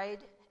died,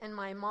 and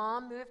my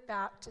mom moved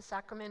back to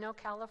Sacramento,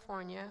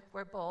 California,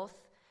 where both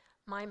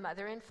my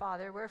mother and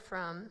father were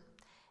from,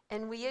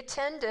 and we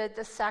attended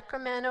the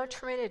Sacramento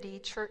Trinity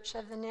Church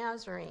of the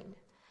Nazarene.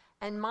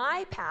 And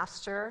my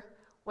pastor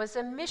was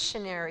a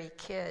missionary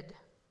kid.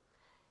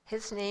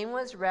 His name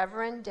was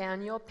Reverend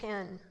Daniel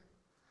Penn.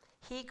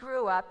 He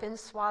grew up in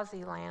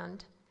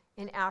Swaziland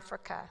in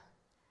Africa.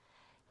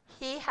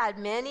 He had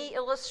many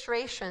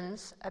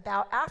illustrations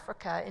about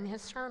Africa in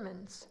his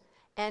sermons,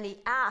 and he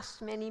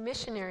asked many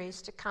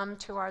missionaries to come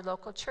to our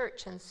local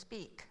church and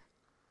speak.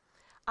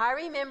 I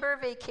remember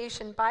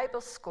Vacation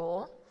Bible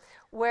School,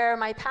 where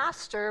my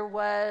pastor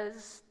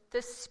was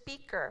the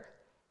speaker.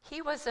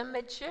 He was a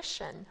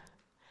magician.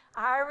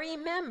 I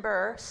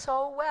remember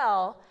so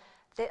well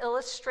the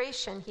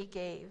illustration he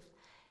gave.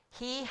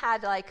 He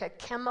had like a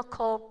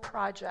chemical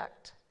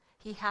project.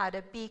 He had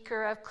a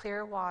beaker of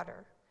clear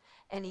water,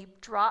 and he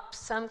dropped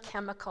some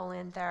chemical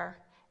in there,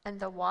 and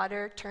the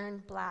water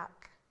turned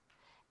black.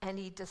 And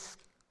he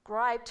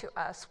described to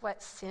us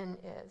what sin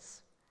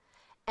is.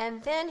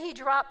 And then he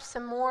dropped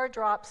some more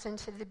drops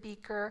into the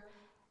beaker,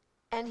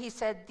 and he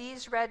said,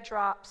 these red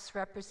drops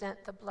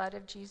represent the blood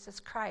of Jesus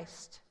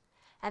Christ.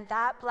 And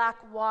that black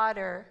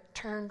water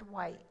turned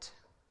white.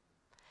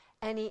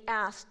 And he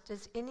asked,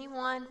 does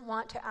anyone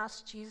want to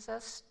ask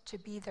Jesus to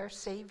be their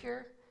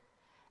Savior?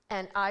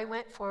 And I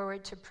went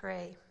forward to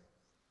pray.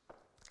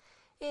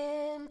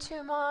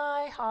 Into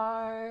my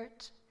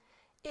heart,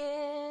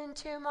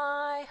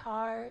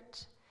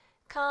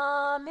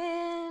 come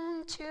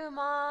into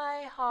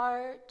my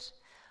heart,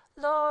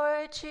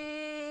 Lord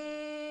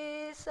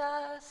Jesus,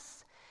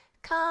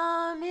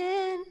 come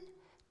in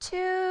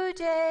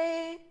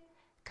today,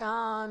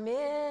 come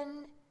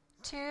in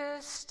to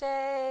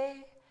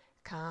stay,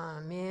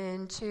 come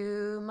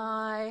into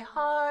my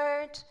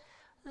heart,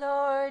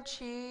 Lord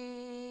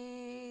Jesus.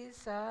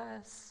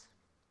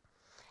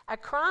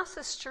 Across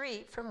the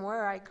street from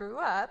where I grew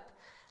up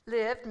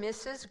lived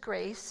Mrs.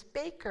 Grace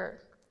Baker.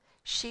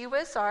 She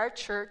was our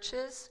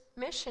church's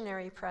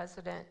missionary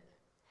president.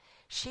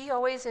 She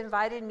always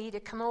invited me to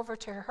come over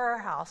to her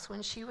house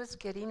when she was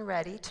getting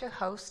ready to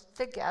host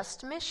the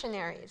guest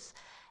missionaries.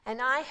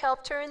 And I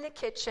helped her in the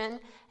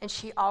kitchen, and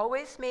she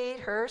always made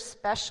her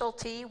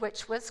specialty,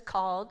 which was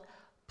called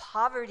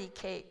poverty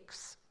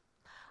cakes.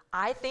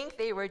 I think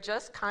they were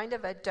just kind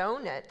of a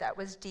donut that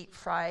was deep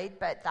fried,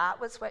 but that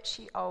was what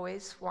she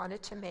always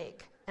wanted to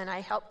make, and I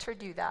helped her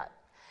do that.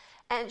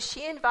 And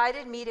she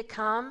invited me to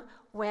come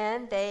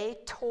when they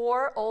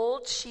tore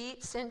old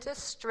sheets into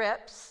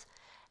strips,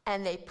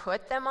 and they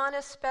put them on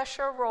a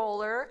special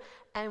roller,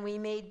 and we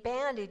made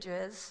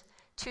bandages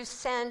to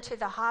send to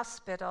the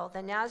hospital,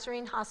 the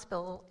Nazarene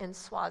Hospital in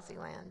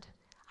Swaziland.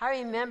 I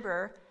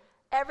remember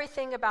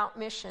everything about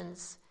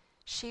missions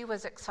she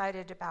was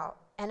excited about,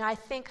 and I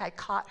think I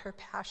caught her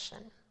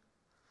passion.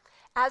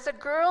 As a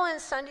girl in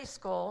Sunday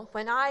school,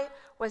 when I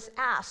was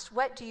asked,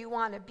 what do you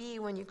want to be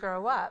when you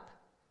grow up?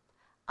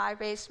 I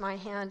raised my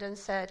hand and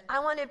said, I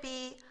want to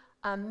be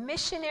a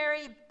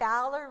missionary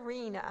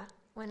ballerina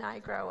when I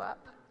grow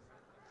up.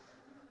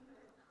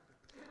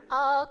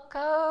 I'll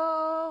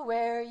go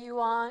where you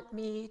want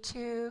me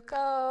to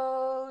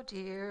go,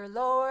 dear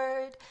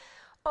Lord,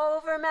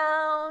 over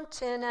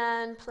mountain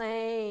and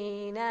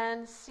plain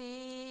and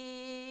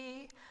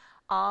sea.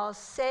 I'll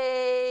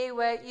say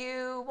what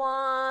you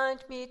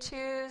want me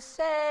to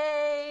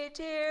say,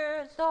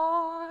 dear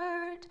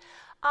Lord.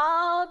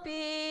 I'll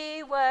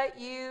be what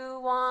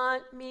you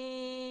want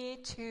me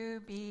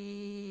to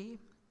be.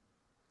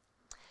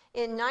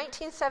 In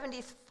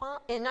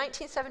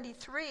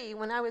 1973,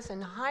 when I was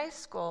in high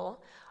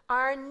school,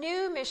 our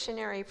new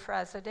missionary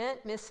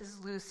president,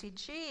 Mrs. Lucy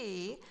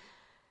G.,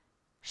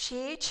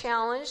 she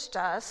challenged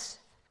us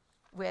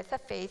with a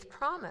faith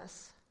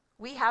promise.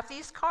 We have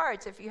these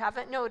cards, if you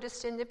haven't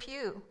noticed, in the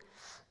pew.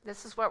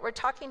 This is what we're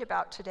talking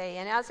about today.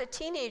 And as a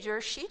teenager,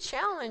 she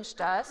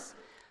challenged us,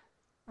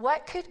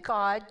 what could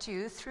God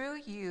do through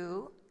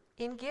you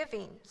in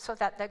giving so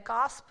that the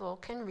gospel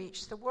can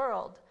reach the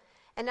world?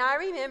 And I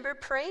remember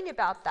praying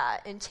about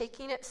that and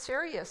taking it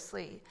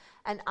seriously.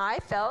 And I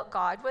felt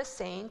God was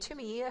saying to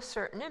me a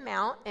certain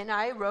amount, and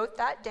I wrote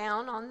that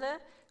down on the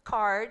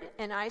card,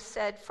 and I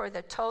said, for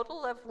the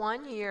total of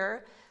 1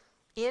 year,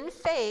 in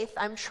faith,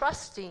 I'm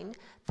trusting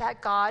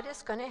that God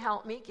is going to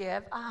help me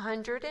give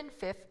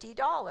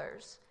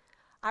 $150.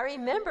 I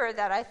remember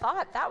that I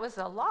thought that was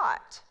a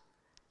lot.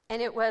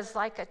 And it was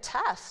like a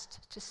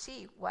test to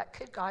see what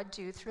could God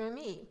do through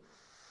me.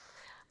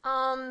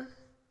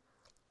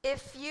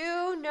 If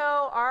you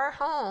know our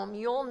home,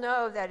 you'll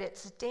know that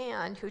it's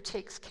Dan who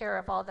takes care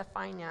of all the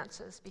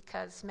finances,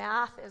 because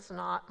math is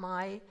not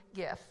my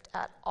gift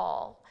at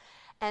all.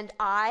 And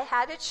I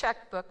had a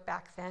checkbook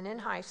back then in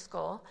high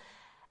school.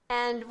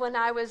 And when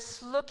I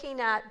was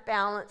looking at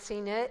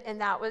balancing it,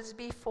 and that was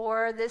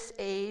before this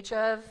age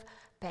of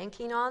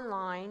banking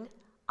online,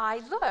 I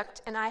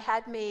looked and I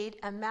had made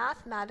a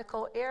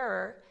mathematical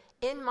error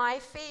in my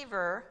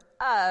favor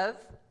of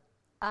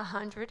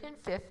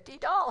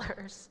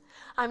 $150.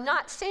 I'm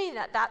not saying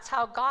that that's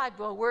how God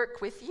will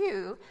work with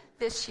you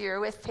this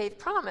year with Faith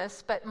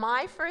Promise, but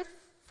my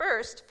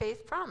first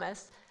Faith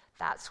Promise,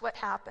 that's what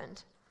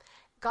happened.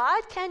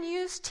 God can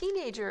use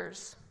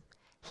teenagers.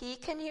 He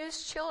can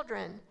use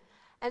children.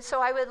 And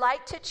so I would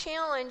like to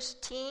challenge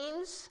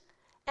teens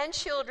and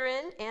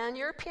children and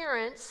your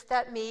parents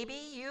that maybe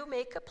you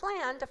make a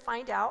plan to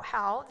find out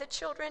how the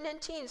children and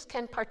teens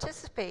can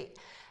participate,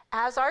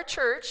 as our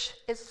church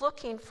is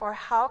looking for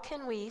how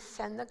can we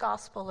send the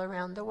gospel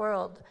around the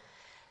world.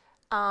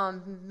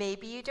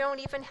 Maybe you don't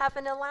even have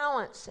an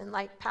allowance, and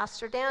like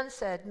Pastor Dan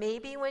said,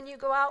 maybe when you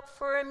go out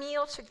for a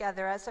meal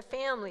together as a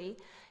family,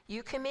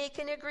 you can make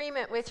an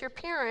agreement with your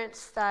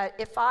parents that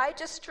if I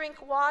just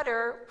drink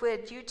water,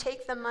 would you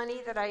take the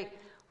money that I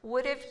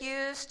would have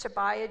used to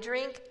buy a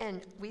drink?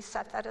 And we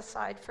set that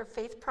aside for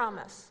Faith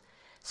Promise.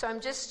 So I'm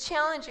just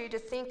challenging you to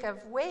think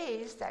of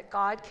ways that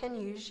God can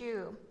use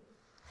you.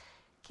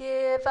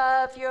 Give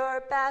of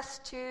your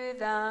best to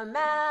the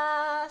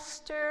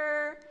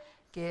Master.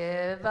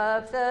 Give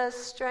of the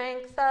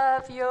strength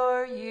of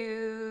your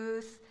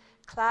youth.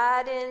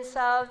 Clad in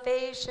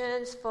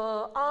salvation's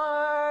full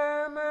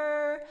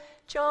armor,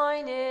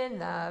 join in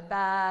the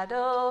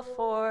battle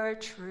for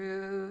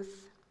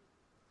truth.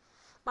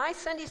 My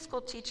Sunday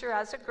school teacher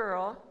as a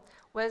girl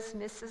was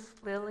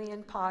Mrs.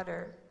 Lillian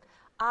Potter.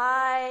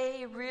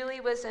 I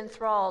really was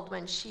enthralled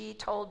when she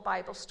told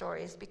Bible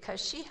stories because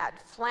she had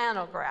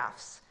flannel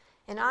graphs.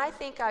 And I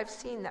think I've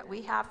seen that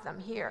we have them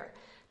here.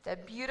 The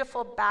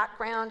beautiful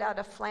background out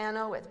of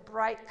flannel with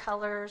bright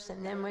colors,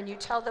 and then when you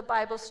tell the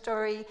Bible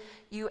story,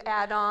 you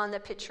add on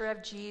the picture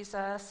of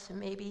Jesus, and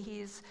maybe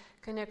he's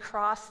going to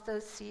cross the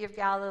Sea of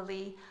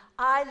Galilee.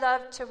 I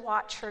love to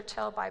watch her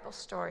tell Bible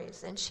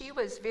stories, and she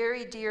was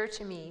very dear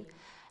to me.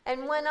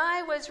 And when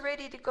I was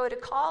ready to go to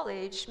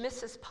college,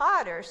 Mrs.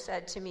 Potter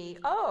said to me,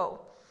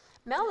 "Oh,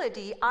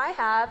 Melody, I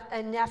have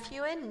a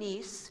nephew and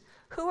niece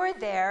who are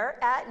there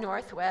at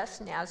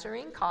Northwest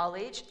Nazarene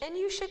College, and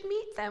you should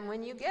meet them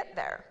when you get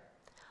there."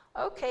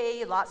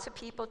 Okay, lots of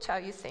people tell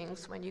you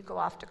things when you go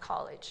off to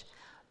college.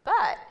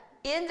 But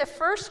in the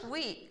first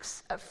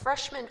weeks of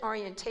freshman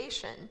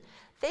orientation,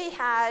 they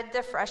had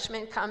the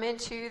freshmen come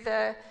into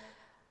the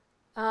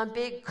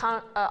big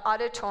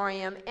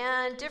auditorium,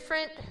 and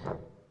different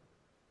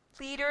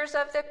leaders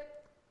of the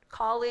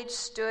college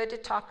stood to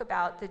talk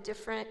about the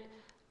different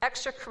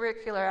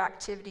extracurricular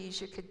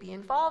activities you could be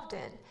involved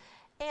in.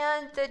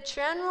 And the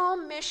General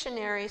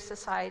Missionary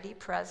Society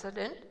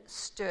president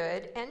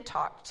stood and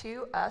talked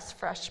to us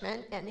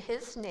freshmen, and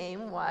his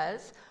name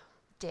was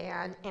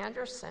Dan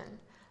Anderson,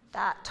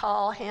 that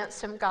tall,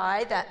 handsome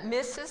guy that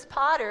Mrs.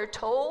 Potter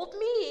told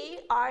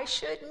me I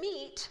should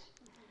meet.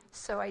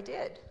 So I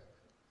did.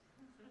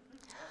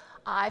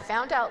 I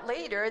found out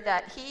later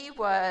that he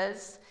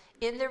was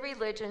in the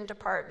religion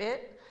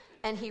department,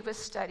 and he was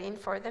studying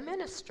for the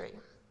ministry.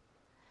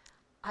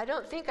 I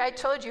don't think I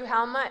told you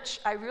how much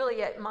I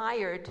really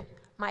admired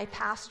my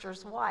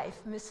pastor's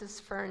wife, Mrs.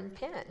 Fern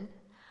Penn.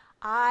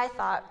 I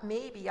thought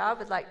maybe I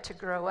would like to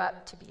grow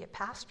up to be a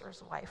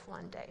pastor's wife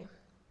one day.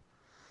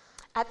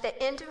 At the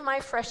end of my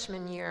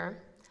freshman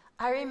year,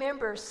 I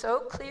remember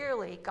so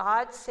clearly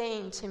God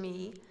saying to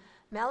me,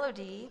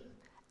 "Melody,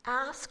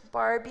 ask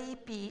Barbie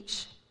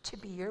Beach to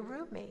be your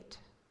roommate."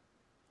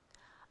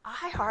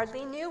 I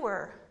hardly knew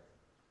her.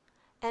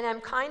 And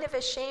I'm kind of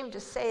ashamed to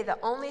say the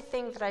only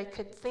thing that I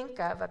could think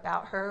of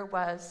about her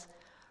was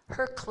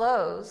her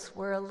clothes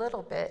were a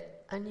little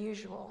bit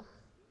unusual.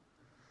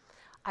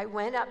 I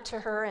went up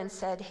to her and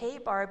said, "Hey,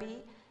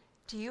 Barbie,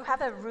 do you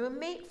have a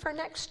roommate for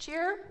next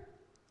year?"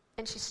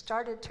 and she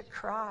started to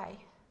cry.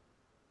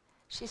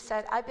 She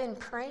said, I've been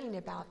praying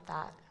about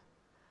that.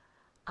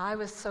 I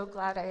was so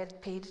glad I had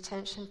paid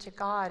attention to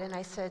God, and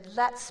I said,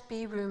 let's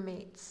be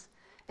roommates.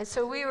 And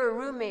so we were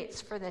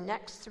roommates for the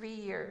next 3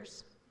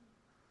 years.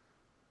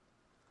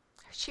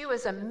 She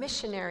was a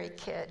missionary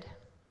kid.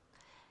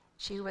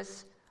 She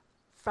was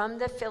from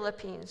the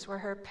Philippines, where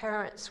her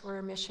parents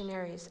were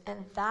missionaries,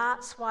 and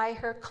that's why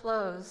her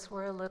clothes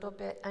were a little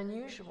bit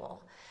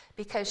unusual,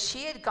 because she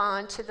had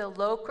gone to the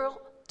local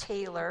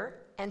tailor,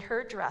 and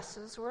her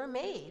dresses were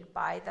made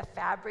by the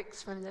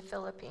fabrics from the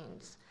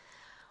Philippines.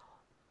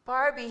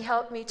 Barbie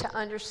helped me to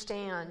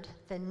understand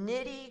the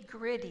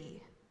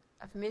nitty-gritty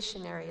of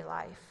missionary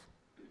life,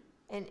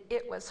 and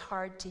it was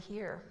hard to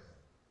hear.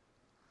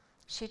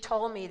 She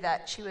told me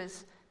that she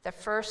was the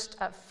first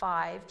of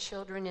 5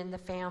 children in the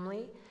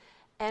family,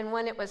 and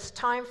when it was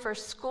time for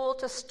school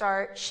to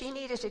start, she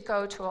needed to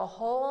go to a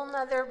whole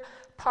other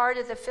part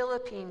of the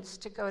Philippines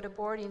to go to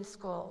boarding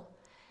school.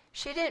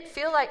 She didn't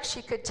feel like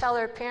she could tell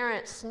her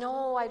parents,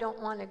 no, I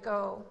don't want to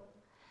go.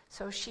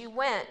 So she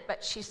went,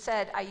 but she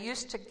said, I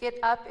used to get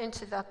up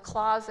into the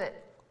closet,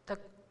 the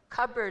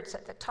cupboards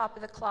at the top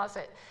of the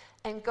closet,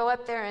 and go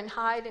up there and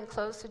hide and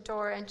close the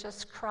door and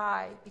just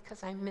cry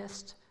because I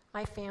missed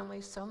my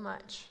family so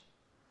much.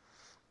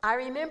 I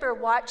remember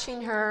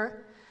watching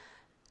her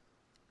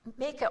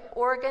make an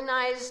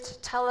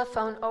organized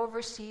telephone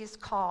overseas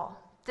call.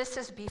 This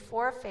is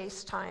before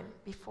FaceTime,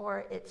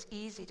 before it's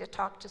easy to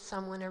talk to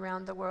someone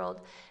around the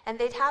world. And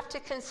they'd have to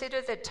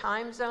consider the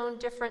time zone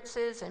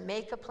differences and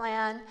make a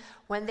plan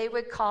when they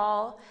would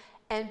call.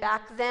 And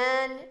back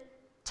then,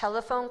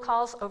 telephone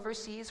calls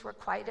overseas were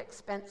quite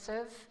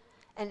expensive,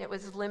 and it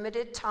was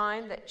limited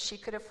time that she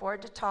could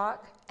afford to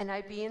talk. And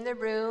I'd be in the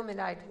room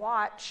and I'd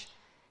watch.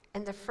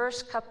 And the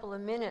first couple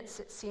of minutes,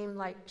 it seemed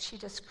like she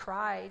just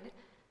cried,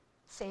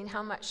 saying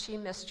how much she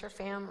missed her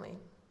family.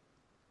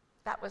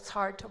 That was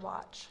hard to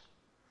watch.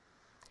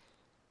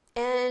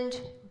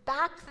 And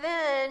back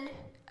then,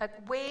 a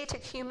way to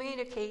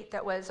communicate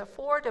that was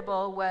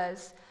affordable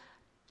was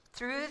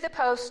through the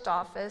post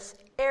office,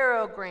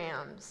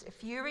 aerograms.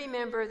 If you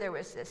remember, there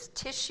was this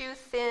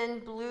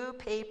tissue-thin blue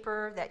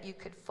paper that you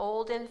could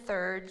fold in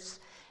thirds,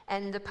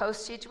 and the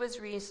postage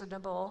was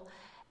reasonable.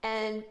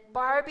 And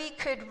Barbie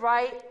could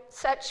write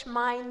such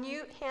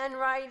minute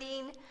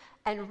handwriting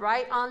and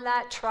write on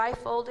that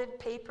tri-folded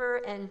paper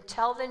and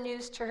tell the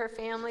news to her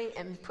family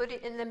and put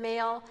it in the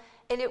mail.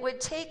 And it would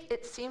take,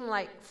 it seemed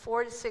like,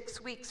 4 to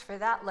 6 weeks for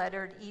that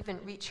letter to even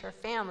reach her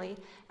family,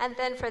 and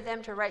then for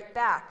them to write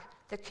back.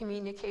 The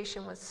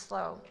communication was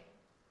slow.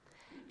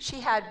 She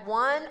had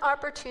one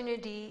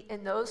opportunity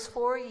in those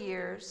 4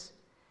 years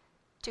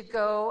to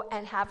go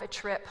and have a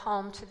trip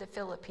home to the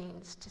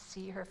Philippines to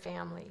see her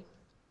family.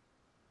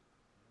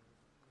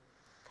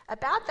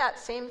 About that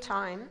same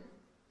time,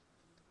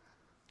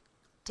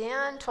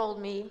 Dan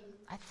told me,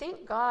 I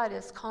think God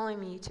is calling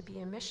me to be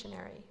a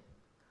missionary.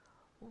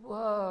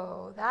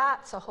 Whoa,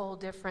 that's a whole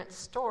different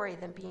story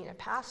than being a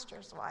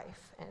pastor's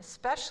wife, and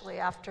especially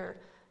after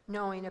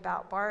knowing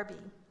about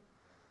Barbie.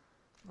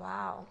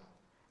 Wow.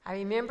 I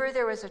remember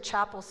there was a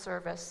chapel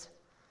service.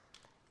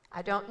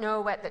 I don't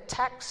know what the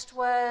text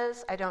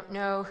was. I don't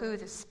know who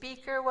the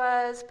speaker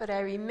was, but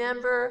I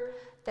remember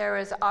there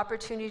was an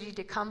opportunity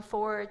to come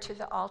forward to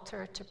the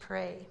altar to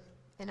pray,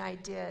 and I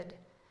did.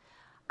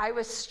 I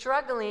was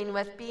struggling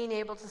with being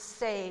able to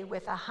say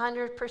with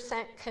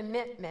 100%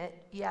 commitment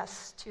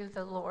yes to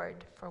the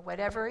Lord for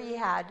whatever He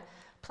had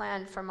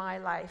planned for my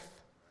life.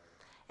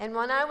 And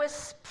when I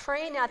was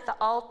praying at the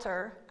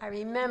altar, I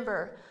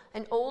remember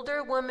an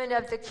older woman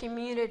of the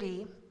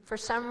community, for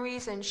some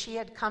reason she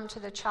had come to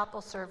the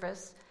chapel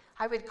service.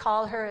 I would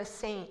call her a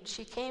saint.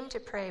 She came to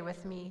pray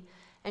with me,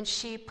 and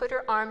she put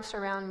her arms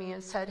around me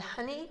and said,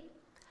 honey,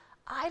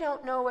 I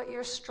don't know what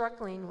you're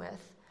struggling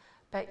with,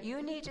 but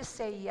you need to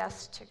say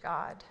yes to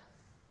God.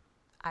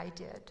 I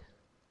did.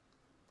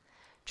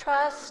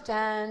 Trust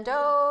and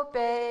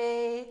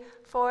obey,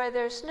 for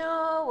there's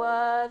no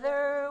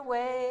other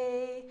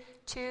way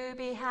to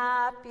be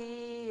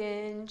happy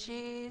in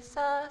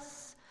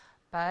Jesus,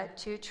 but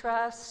to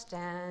trust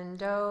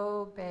and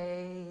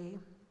obey.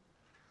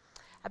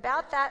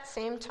 About that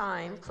same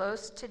time,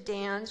 close to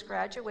Dan's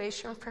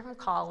graduation from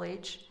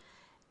college,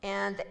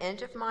 and the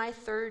end of my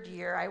 3rd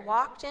year, I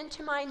walked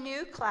into my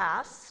new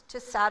class to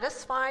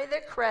satisfy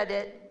the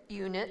credit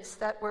units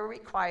that were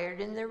required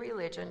in the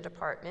religion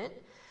department.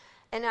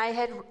 And I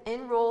had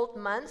enrolled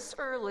months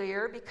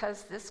earlier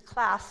because this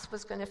class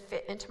was going to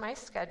fit into my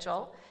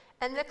schedule,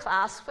 and the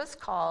class was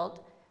called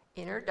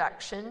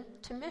Introduction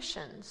to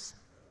Missions.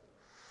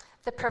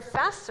 The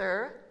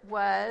professor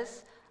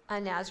was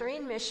a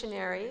Nazarene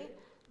missionary,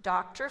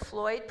 Dr.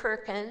 Floyd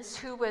Perkins,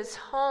 who was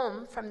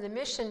home from the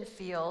mission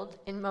field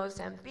in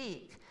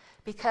Mozambique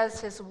because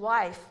his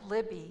wife,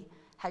 Libby,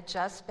 had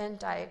just been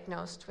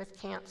diagnosed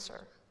with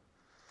cancer.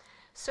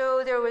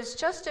 So there was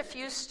just a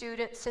few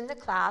students in the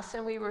class,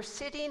 and we were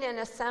sitting in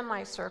a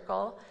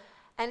semicircle,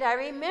 and I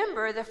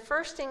remember the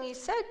first thing he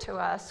said to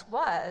us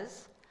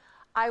was,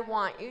 I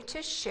want you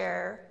to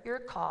share your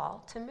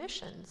call to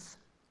missions.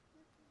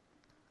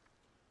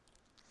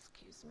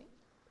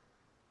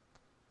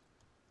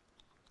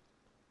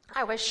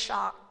 I was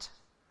shocked.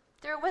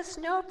 There was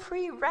no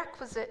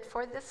prerequisite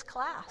for this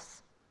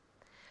class.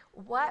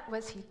 What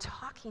was he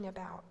talking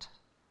about?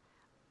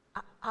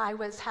 I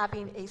was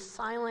having a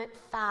silent,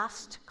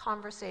 fast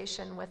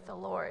conversation with the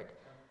Lord.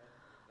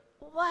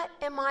 What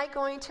am I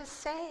going to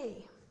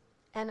say?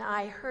 And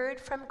I heard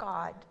from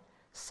God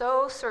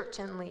so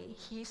certainly.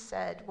 He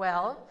said,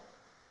 well,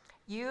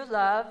 you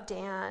love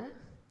Dan,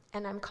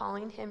 and I'm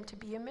calling him to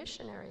be a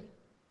missionary.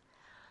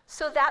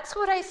 So that's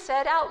what I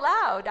said out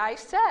loud. I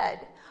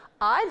said,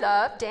 I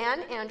love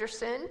Dan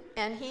Anderson,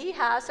 and he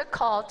has a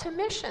call to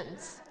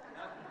missions.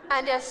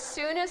 And as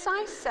soon as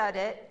I said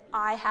it,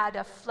 I had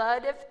a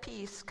flood of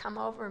peace come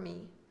over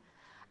me.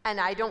 And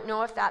I don't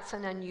know if that's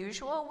an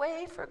unusual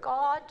way for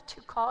God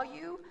to call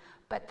you,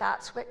 but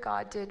that's what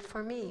God did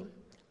for me.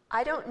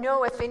 I don't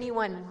know if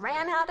anyone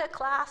ran out of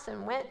class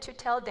and went to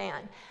tell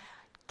Dan.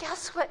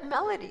 Guess what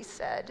Melody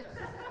said?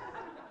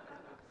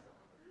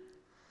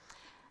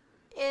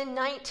 In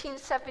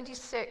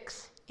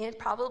 1976, in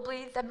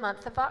probably the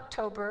month of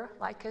October,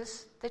 like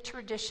is the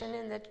tradition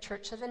in the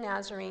Church of the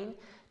Nazarene,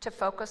 to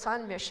focus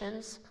on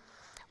missions,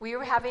 we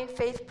were having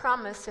Faith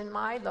Promise in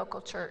my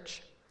local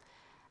church.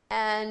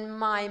 And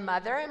my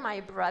mother and my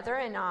brother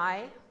and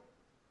I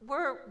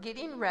were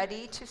getting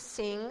ready to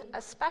sing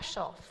a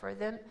special for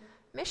the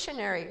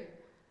missionary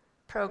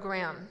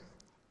program.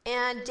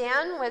 And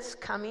Dan was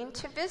coming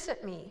to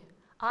visit me.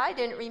 I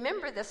didn't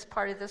remember this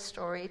part of the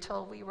story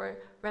till we were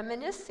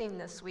reminiscing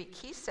this week.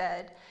 He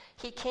said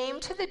he came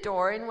to the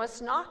door and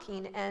was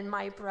knocking, and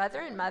my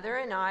brother and mother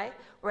and I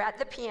were at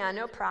the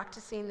piano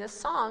practicing this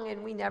song,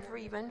 and we never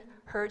even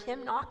heard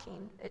him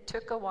knocking. It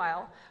took a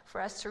while for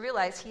us to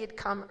realize he had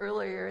come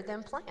earlier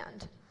than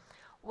planned.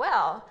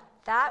 Well,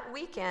 that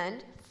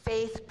weekend,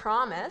 Faith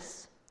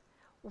Promise,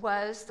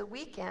 was the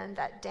weekend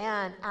that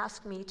Dan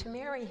asked me to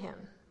marry him.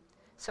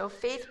 So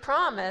Faith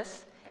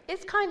Promise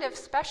is kind of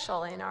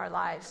special in our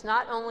lives,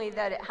 not only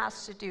that it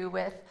has to do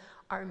with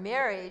our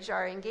marriage,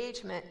 our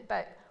engagement,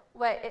 but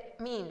what it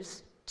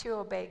means to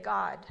obey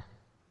God.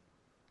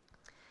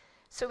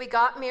 So we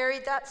got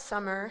married that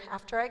summer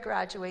after I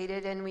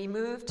graduated, and we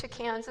moved to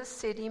Kansas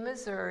City,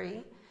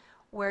 Missouri,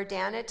 where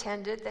Dan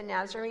attended the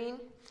Nazarene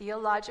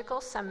Theological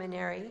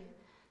Seminary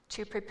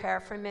to prepare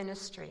for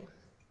ministry.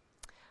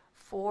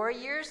 4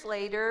 years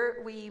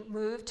later, we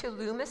moved to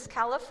Loomis,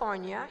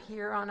 California,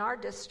 here on our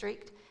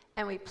district,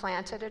 and we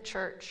planted a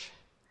church.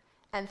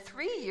 And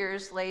 3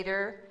 years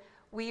later,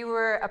 we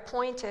were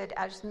appointed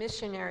as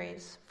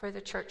missionaries for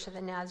the Church of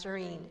the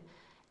Nazarene.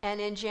 And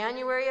in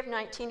January of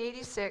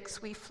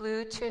 1986, we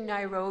flew to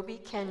Nairobi,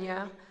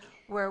 Kenya,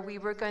 where we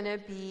were going to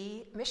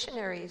be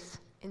missionaries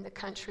in the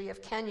country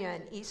of Kenya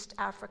in East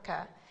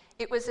Africa.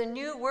 It was a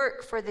new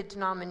work for the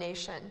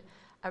denomination,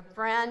 a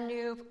brand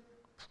new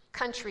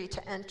country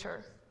to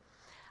enter.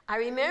 I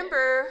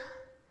remember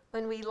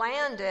when we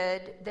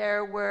landed,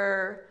 there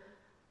were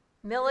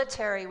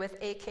military with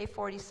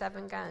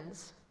AK-47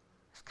 guns.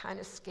 It was kind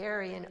of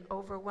scary and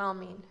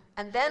overwhelming.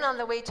 And then on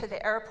the way to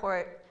the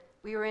airport,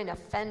 we were in a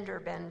fender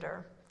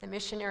bender. The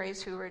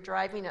missionaries who were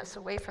driving us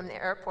away from the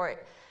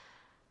airport.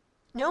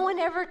 No one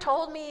ever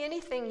told me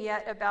anything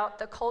yet about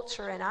the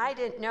culture, and I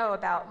didn't know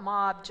about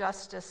mob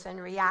justice and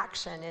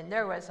reaction. And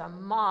there was a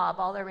mob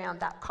all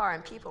around that car,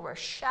 and people were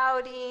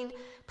shouting,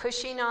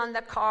 pushing on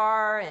the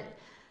car, and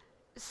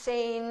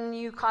saying,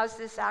 you caused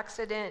this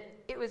accident.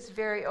 It was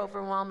very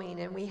overwhelming,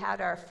 and we had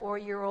our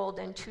 4-year-old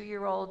and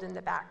 2-year-old in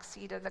the back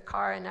seat of the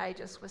car, and I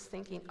just was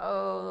thinking,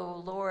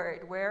 oh,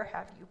 Lord, where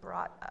have you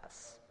brought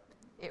us?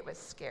 It was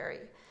scary.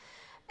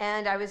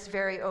 And I was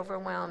very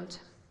overwhelmed.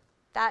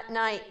 That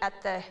night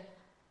at the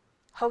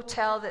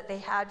hotel that they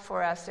had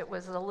for us, it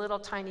was a little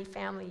tiny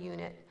family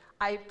unit.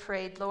 I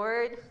prayed,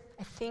 Lord,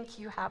 I think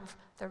you have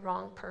the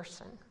wrong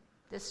person.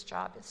 This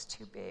job is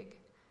too big.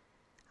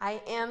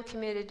 I am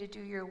committed to do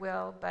your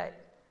will, but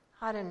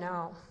I don't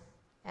know.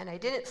 And I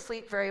didn't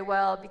sleep very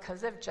well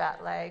because of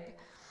jet lag.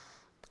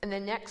 And the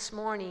next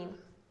morning,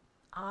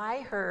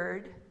 I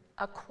heard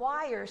a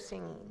choir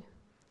singing.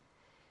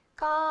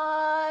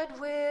 God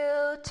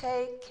will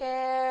take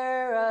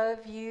care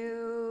of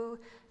you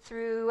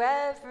through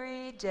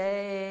every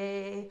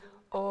day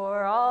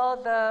or all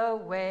the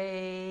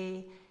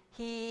way.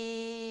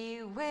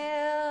 He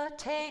will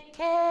take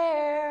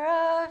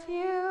care of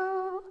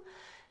you.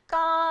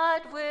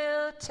 God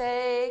will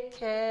take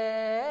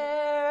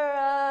care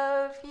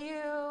of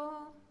you.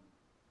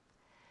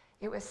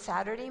 It was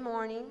Saturday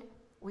morning.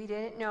 We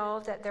didn't know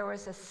that there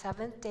was a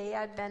Seventh-day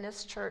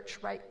Adventist church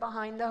right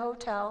behind the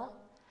hotel,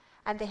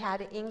 and they had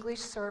an English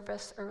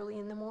service early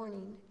in the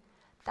morning.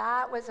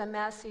 That was a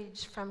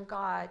message from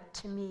God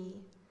to me.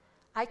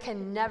 I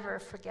can never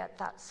forget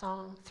that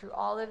song through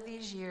all of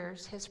these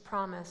years, his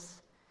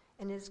promise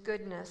and his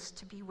goodness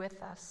to be with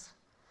us.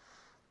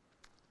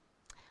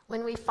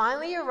 When we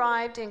finally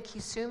arrived in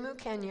Kisumu,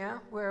 Kenya,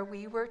 where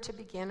we were to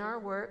begin our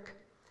work,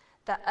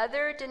 the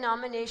other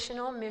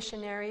denominational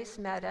missionaries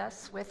met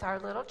us with our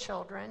little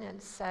children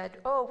and said,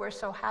 oh, we're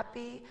so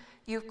happy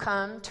you've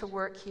come to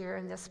work here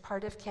in this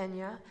part of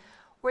Kenya.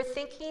 We're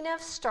thinking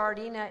of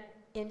starting an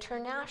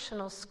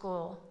international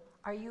school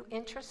Are you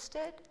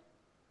interested?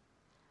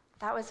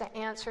 That was an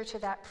answer to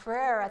that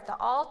prayer at the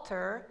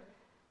altar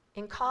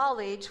in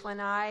college when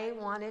I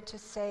wanted to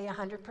say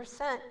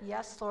 100%,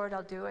 yes, Lord,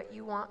 I'll do what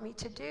you want me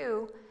to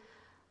do.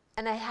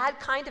 And I had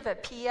kind of a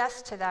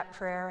P.S. to that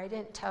prayer. I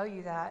didn't tell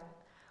you that.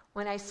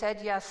 When I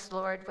said, yes,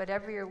 Lord,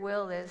 whatever your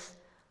will is,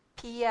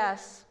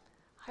 P.S.,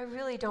 I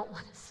really don't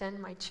want to send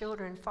my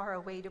children far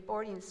away to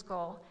boarding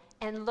school.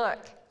 And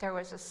look, there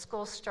was a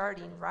school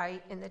starting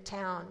right in the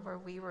town where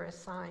we were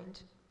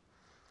assigned.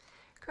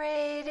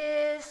 Great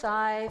is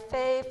thy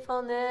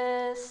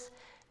faithfulness,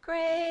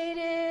 great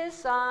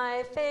is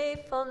thy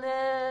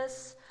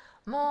faithfulness.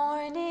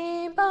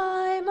 Morning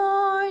by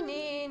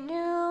morning,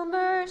 new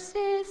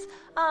mercies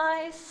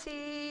I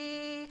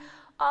see.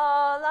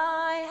 All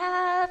I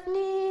have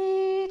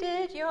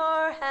needed,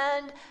 your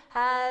hand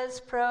has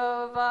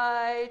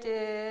provided.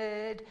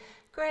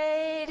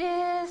 Great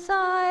is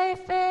thy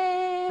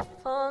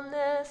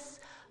faithfulness,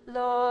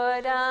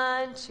 Lord,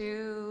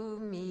 unto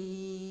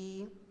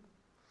me.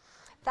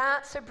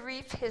 That's a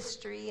brief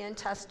history and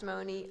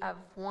testimony of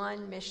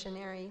one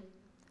missionary.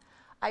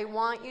 I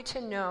want you to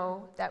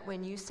know that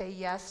when you say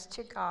yes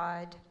to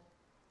God,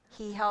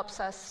 He helps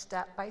us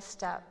step by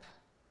step,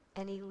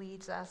 and He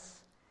leads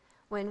us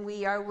when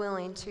we are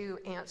willing to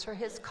answer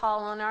His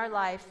call on our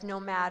life, no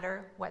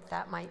matter what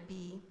that might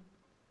be.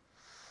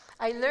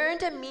 I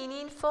learned a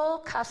meaningful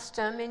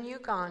custom in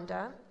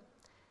Uganda.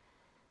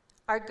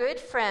 Our good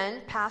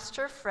friend,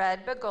 Pastor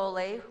Fred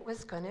Bagole,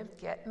 was going to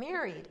get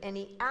married, and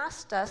he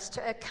asked us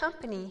to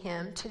accompany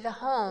him to the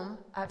home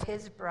of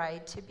his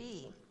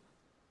bride-to-be.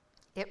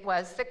 It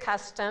was the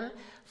custom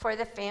for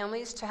the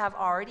families to have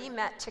already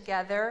met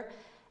together,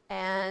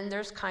 and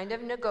there's kind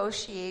of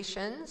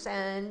negotiations,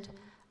 and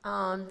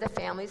the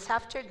families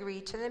have to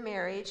agree to the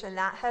marriage, and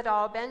that had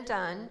all been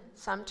done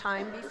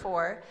sometime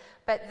before.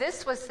 But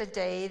this was the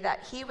day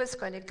that he was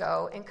going to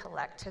go and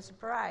collect his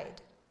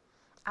bride.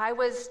 I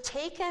was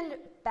taken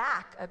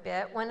back a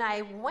bit when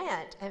I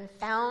went and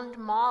found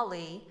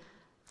Molly,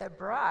 the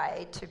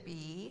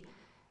bride-to-be,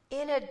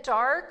 in a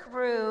dark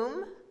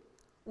room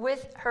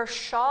with her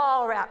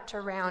shawl wrapped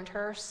around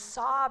her,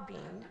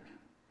 sobbing.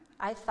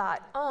 I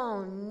thought,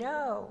 oh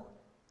no,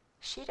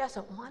 she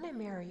doesn't want to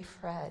marry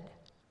Fred.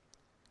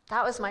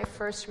 That was my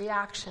first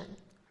reaction.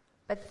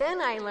 But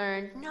then I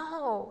learned,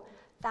 no,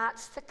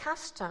 that's the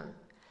custom.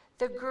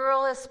 The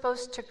girl is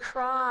supposed to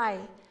cry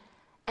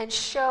and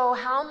show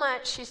how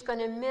much she's going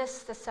to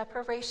miss the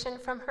separation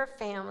from her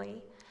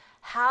family,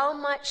 how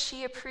much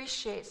she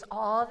appreciates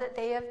all that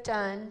they have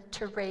done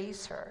to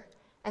raise her.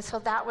 And so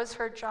that was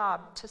her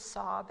job, to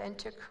sob and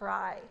to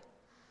cry.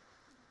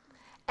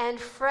 And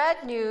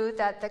Fred knew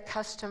that the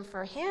custom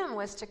for him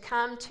was to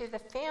come to the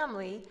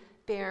family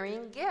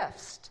bearing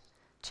gifts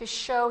to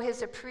show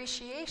his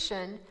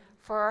appreciation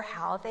for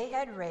how they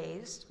had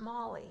raised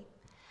Molly.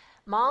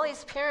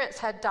 Molly's parents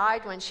had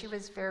died when she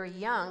was very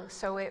young,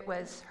 so it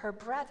was her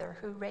brother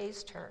who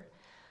raised her.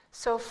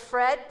 So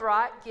Fred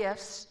brought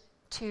gifts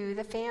to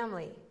the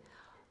family,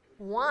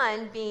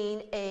 one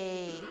being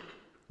a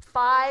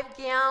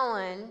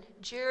 5-gallon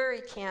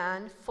jerry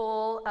can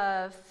full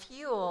of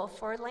fuel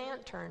for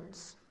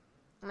lanterns.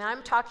 And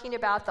I'm talking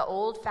about the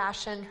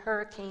old-fashioned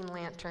hurricane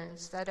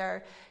lanterns that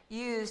are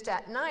used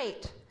at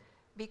night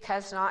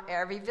because not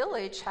every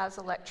village has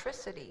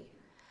electricity.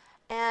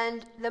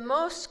 And the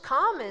most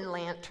common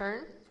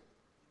lantern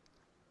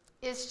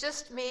is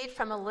just made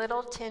from a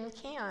little tin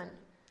can.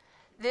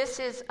 This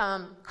is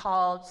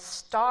called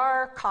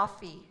Star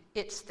Coffee.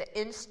 It's the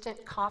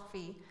instant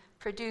coffee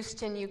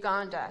produced in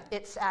Uganda.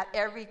 It's at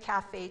every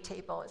cafe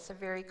table. It's a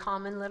very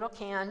common little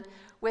can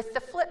with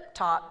the flip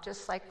top,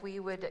 just like we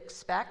would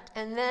expect.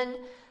 And then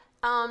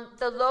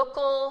the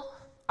local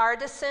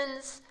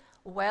artisans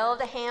weld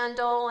a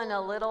handle and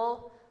a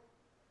little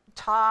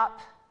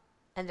top,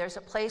 and there's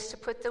a place to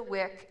put the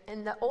wick,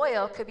 and the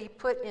oil could be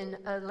put in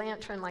a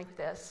lantern like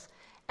this.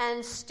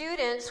 And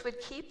students would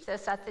keep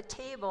this at the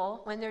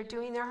table when they're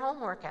doing their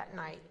homework at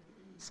night.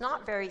 It's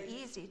not very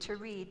easy to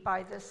read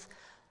by this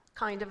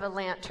kind of a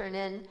lantern.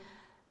 And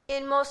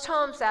in most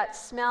homes, that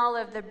smell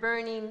of the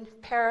burning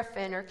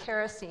paraffin or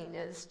kerosene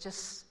is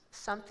just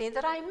something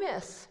that I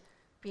miss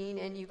being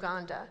in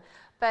Uganda.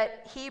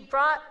 But he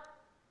brought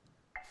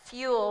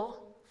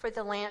fuel for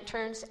the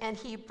lanterns, and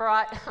he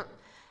brought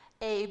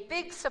a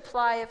big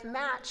supply of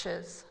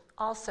matches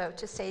also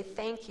to say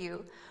thank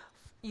you.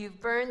 You've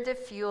burned the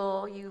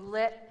fuel, you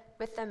lit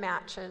with the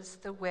matches,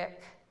 the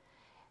wick.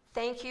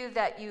 Thank you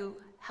that you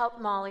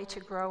helped Molly to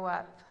grow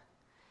up.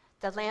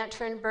 The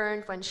lantern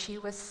burned when she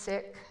was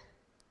sick.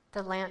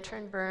 The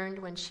lantern burned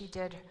when she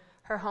did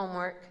her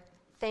homework.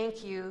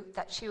 Thank you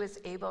that she was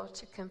able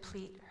to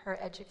complete her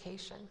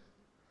education.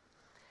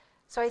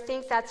 So I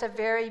think that's a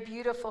very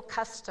beautiful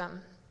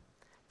custom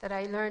that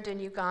I learned in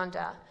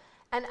Uganda.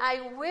 And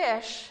I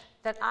wish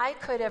that I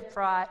could have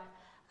brought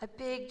a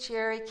big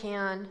jerry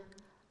can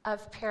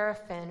of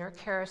paraffin or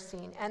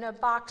kerosene and a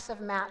box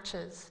of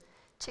matches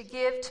to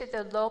give to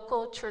the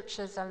local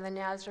churches of the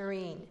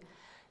Nazarene,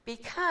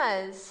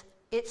 because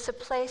it's a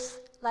place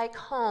like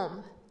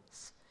home.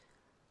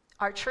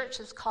 Our church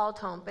is called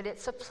home, but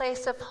it's a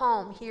place of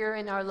home here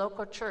in our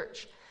local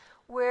church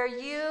where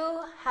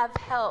you have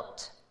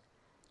helped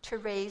to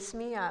raise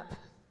me up,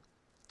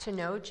 to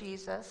know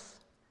Jesus,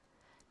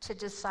 to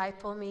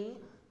disciple me,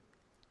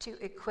 to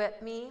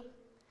equip me,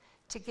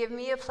 to give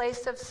me a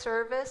place of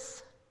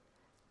service,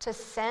 to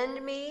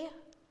send me,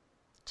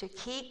 to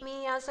keep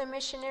me as a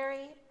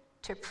missionary,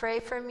 to pray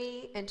for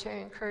me, and to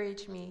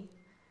encourage me.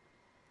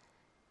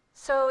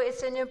 So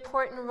it's an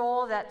important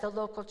role that the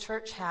local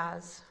church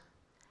has.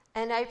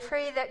 And I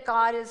pray that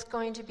God is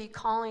going to be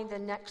calling the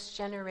next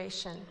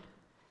generation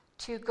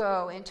to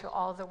go into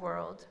all the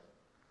world.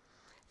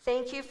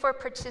 Thank you for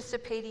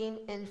participating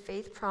in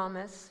Faith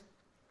Promise.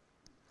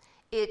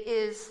 It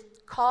is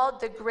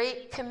called the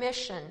Great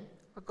Commission.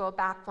 We'll go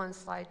back one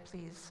slide,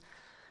 please.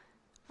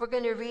 We're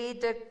going to read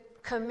the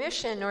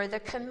commission or the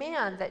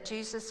command that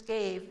Jesus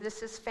gave.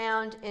 This is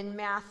found in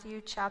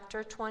Matthew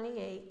chapter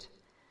 28,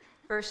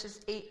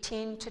 verses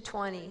 18 to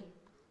 20.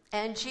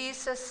 And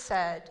Jesus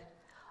said,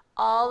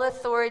 "All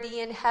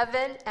authority in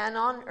heaven and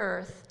on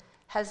earth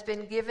has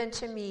been given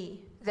to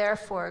me.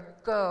 Therefore,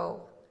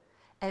 go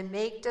and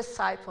make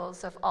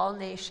disciples of all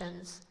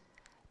nations,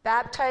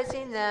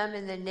 baptizing them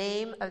in the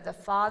name of the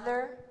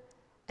Father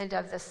and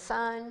of the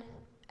Son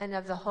and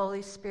of the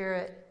Holy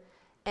Spirit,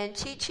 and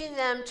teaching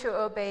them to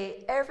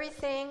obey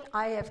everything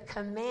I have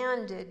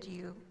commanded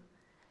you.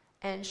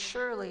 And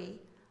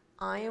surely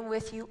I am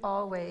with you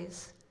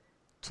always,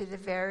 to the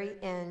very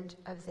end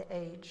of the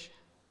age."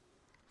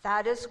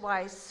 That is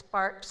why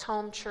Sparks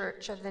Home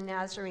Church of the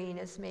Nazarene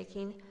is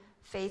making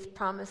Faith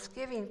Promise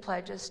giving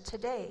pledges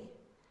today.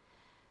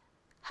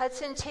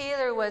 Hudson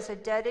Taylor was a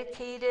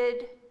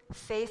dedicated,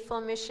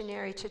 faithful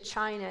missionary to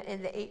China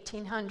in the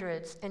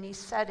 1800s, and he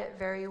said it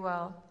very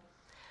well.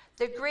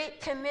 The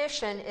Great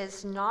Commission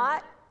is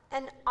not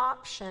an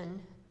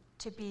option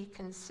to be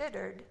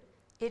considered.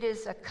 It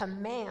is a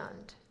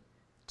command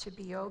to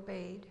be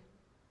obeyed.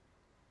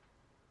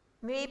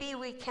 Maybe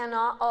we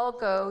cannot all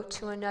go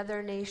to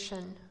another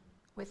nation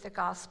with the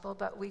gospel,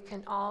 but we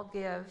can all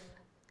give.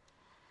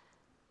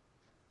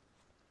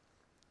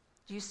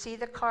 Do you see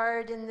the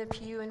card in the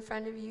pew in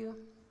front of you?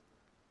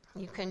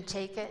 You can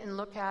take it and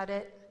look at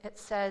it. It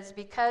says,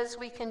 "Because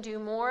we can do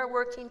more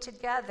working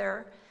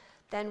together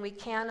than we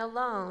can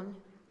alone,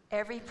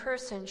 every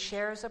person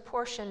shares a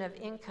portion of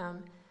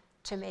income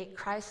to make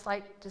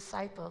Christ-like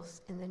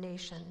disciples in the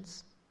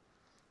nations."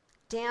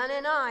 Dan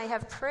and I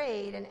have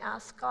prayed and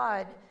asked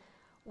God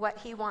what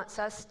he wants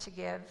us to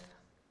give.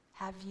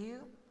 Have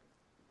you?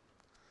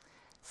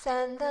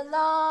 Send the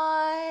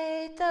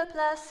light, the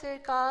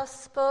blessed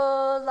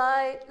gospel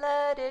light,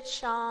 let it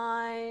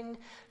shine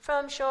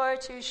from shore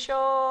to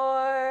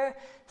shore.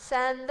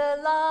 Send the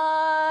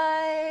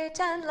light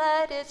and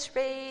let its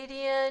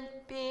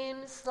radiant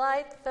beams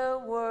light the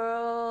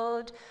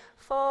world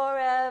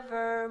forevermore.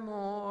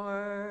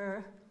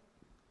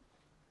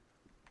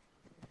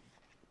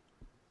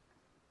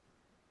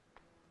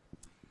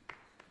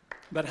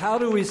 But how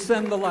do we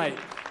send the light?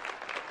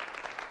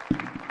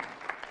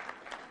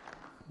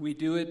 We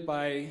do it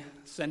by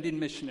sending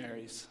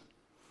missionaries.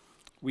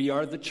 We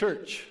are the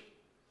church.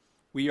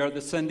 We are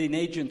the sending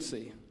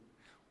agency.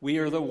 We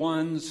are the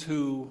ones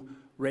who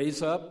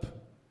raise up,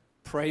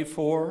 pray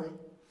for,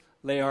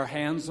 lay our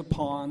hands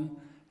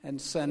upon, and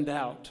send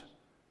out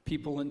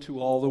people into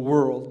all the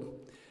world.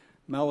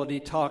 Melody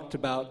talked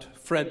about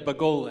Fred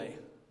Bagole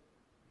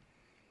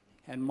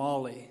and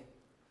Molly.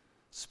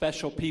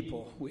 Special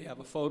people. We have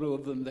a photo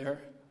of them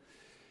there.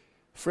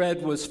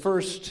 Fred was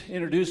first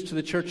introduced to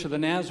the Church of the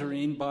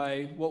Nazarene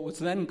by what was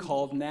then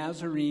called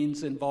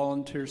Nazarenes in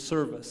Volunteer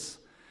Service.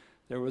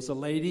 There was a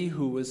lady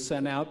who was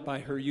sent out by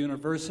her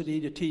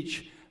university to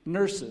teach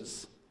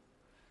nurses.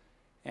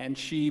 And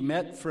she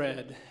met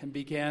Fred and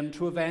began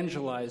to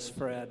evangelize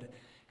Fred.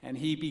 And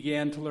he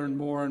began to learn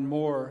more and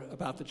more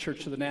about the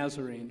Church of the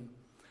Nazarene.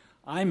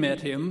 I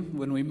met him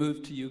when we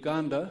moved to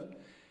Uganda,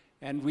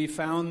 and we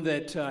found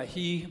that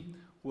he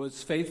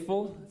was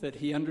faithful, that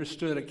he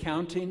understood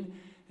accounting,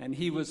 and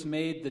he was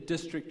made the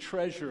district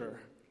treasurer.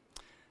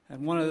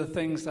 And one of the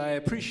things I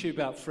appreciate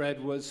about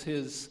Fred was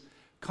his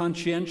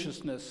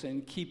conscientiousness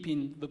in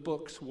keeping the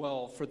books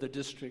well for the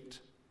district.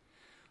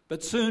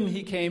 But soon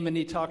he came and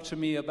he talked to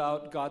me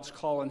about God's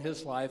call in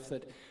his life,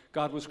 that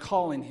God was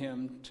calling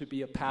him to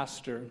be a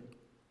pastor.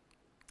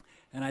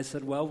 And I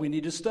said, well, we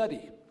need to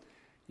study.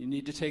 You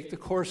need to take the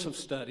course of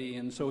study.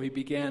 And so he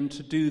began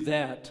to do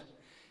that.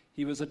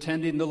 He was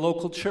attending the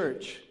local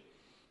church.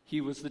 He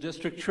was the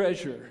district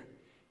treasurer.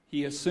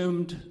 He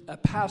assumed a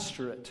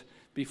pastorate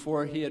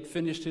before he had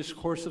finished his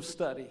course of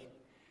study,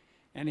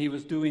 and he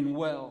was doing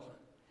well.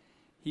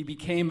 He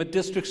became a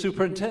district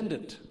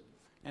superintendent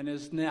and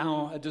is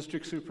now a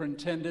district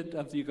superintendent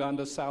of the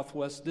Uganda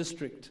Southwest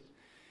District.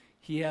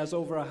 He has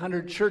over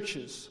 100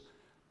 churches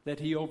that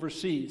he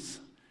oversees.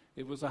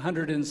 It was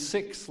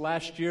 106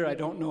 last year. I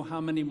don't know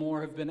how many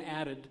more have been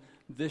added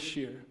this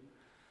year.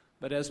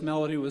 But as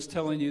Melody was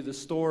telling you the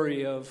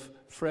story of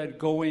Fred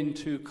going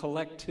to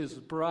collect his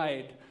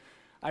bride,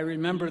 I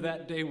remember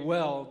that day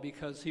well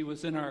because he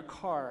was in our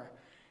car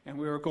And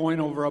we were going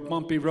over a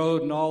bumpy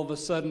road, and all of a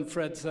sudden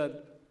Fred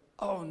said,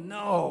 "Oh,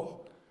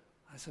 no."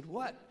 I said,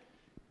 "What?"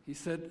 He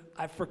said,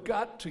 "I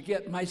forgot to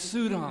get my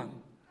suit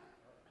on."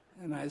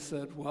 And I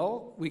said,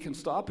 "Well, we can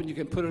stop and you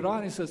can put it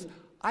on." He says,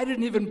 "I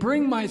didn't even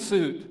bring my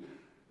suit."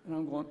 And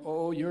I'm going,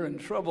 "Oh, you're in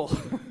trouble."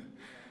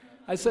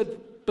 I said,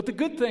 "But the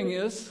good thing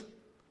is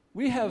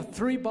we have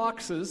 3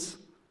 boxes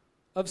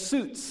of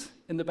suits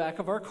in the back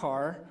of our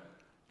car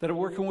that a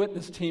work and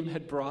witness team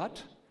had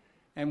brought,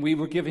 and we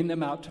were giving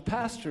them out to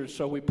pastors."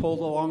 So we pulled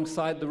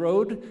alongside the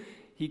road.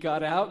 He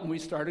got out, and we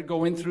started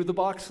going through the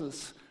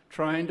boxes,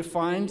 trying to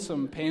find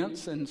some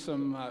pants and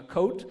some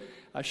coat,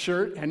 a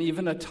shirt, and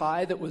even a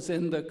tie that was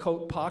in the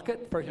coat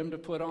pocket for him to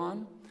put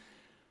on.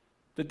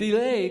 The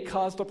delay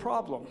caused a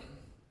problem.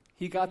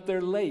 He got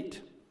there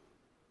late.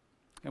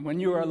 And when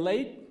you are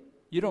late,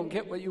 you don't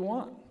get what you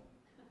want.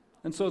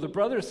 And so the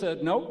brother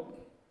said,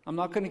 "Nope, I'm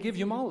not going to give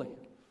you Molly."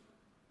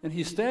 And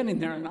he's standing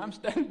there, and I'm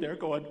standing there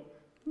going,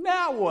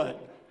 "Now what?"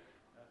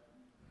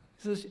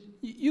 He says,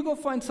 "You go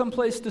find some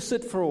place to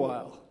sit for a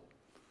while."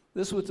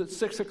 This was at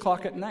 6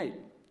 o'clock at night.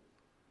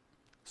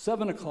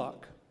 7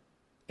 o'clock,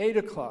 8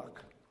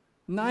 o'clock,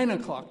 9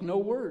 o'clock, no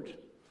word.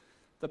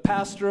 The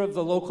pastor of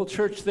the local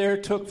church there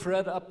took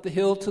Fred up the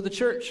hill to the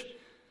church,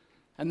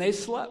 and they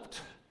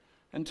slept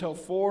until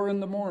 4 in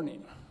the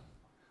morning.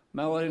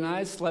 Melody and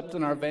I slept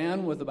in our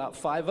van with about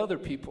 5 other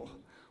people,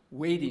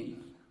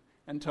 waiting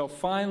until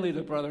finally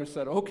the brother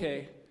said,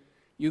 "Okay,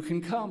 you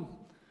can come."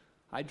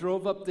 I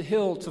drove up the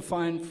hill to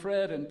find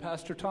Fred and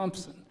Pastor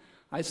Thompson.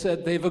 I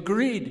said, "They've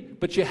agreed,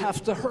 but you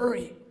have to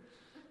hurry."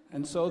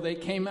 And so they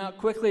came out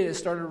quickly. They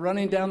started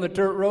running down the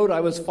dirt road.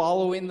 I was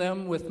following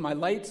them with my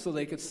lights so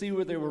they could see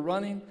where they were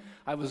running.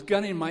 I was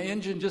gunning my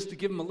engine just to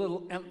give them a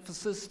little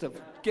emphasis to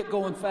get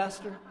going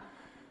faster.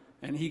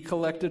 And he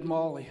collected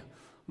Molly.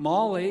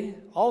 Molly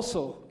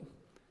also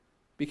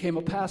became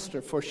a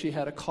pastor, for she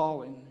had a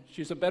calling.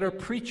 She's a better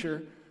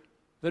preacher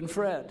than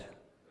Fred.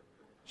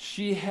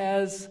 She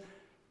has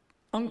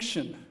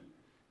unction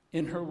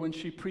in her when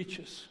she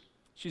preaches.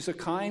 She's a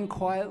kind,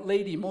 quiet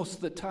lady most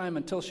of the time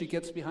until she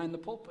gets behind the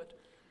pulpit.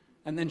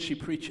 And then she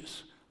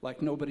preaches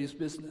like nobody's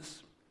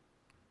business.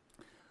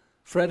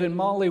 Fred and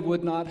Molly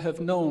would not have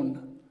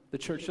known the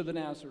Church of the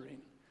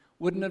Nazarene,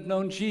 wouldn't have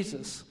known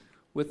Jesus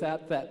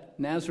without that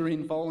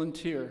Nazarene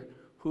volunteer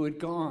who had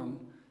gone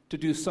to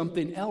do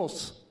something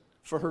else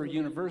for her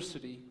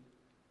university,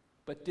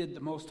 but did the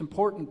most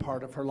important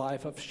part of her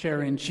life of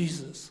sharing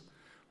Jesus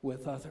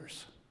with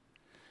others.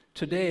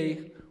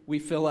 Today, we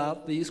fill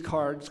out these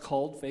cards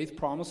called Faith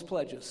Promise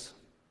Pledges.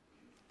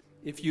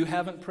 If you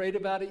haven't prayed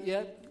about it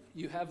yet,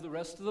 you have the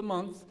rest of the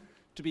month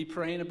to be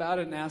praying about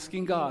it and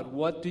asking God,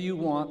 what do you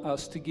want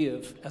us to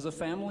give as a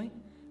family,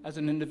 as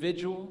an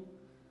individual?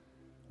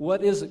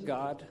 What is it,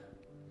 God?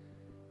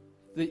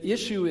 The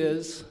issue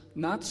is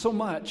not so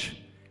much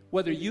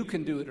whether you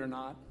can do it or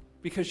not,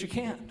 because you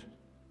can't.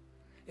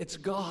 It's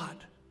God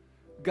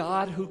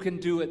who can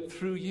do it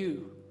through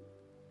you.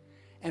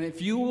 And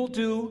if you will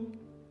do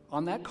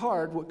on that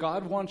card what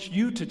God wants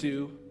you to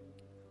do,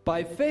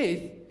 by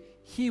faith,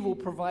 He will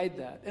provide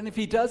that. And if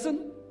He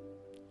doesn't,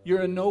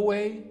 you're in no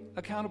way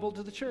accountable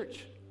to the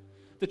church.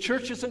 The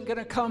church isn't going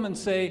to come and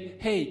say,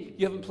 "Hey,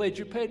 you haven't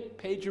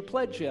paid your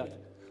pledge yet."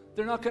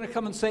 They're not going to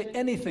come and say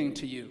anything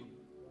to you.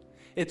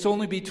 It's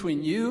only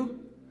between you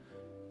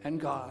and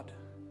God.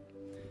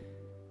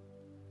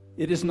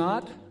 It is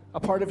not a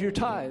part of your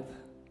tithe.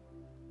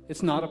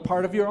 It's not a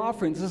part of your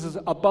offerings. This is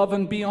above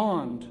and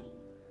beyond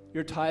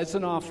your tithes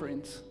and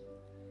offerings.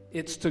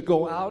 It's to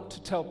go out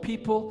to tell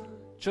people,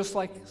 just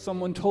like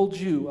someone told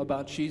you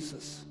about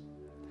Jesus.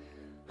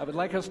 I would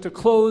like us to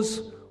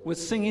close with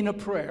singing a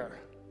prayer.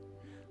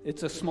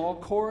 It's a small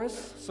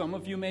chorus. Some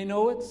of you may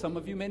know it, some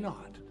of you may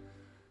not.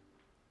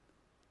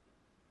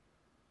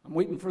 I'm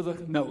waiting for the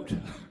note.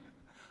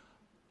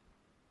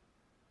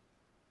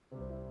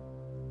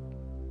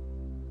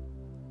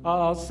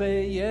 I'll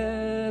say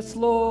yes,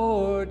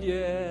 Lord,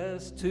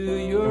 yes, to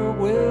your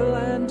will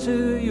and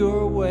to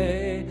your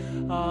way.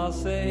 I'll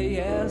say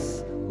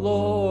yes,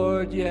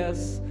 Lord,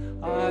 yes,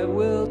 I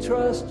will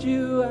trust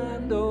you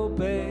and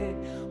obey.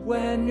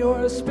 When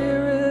your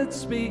Spirit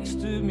speaks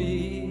to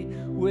me,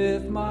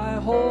 with my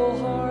whole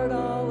heart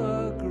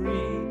I'll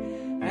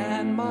agree,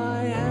 and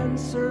my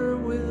answer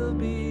will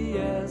be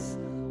yes,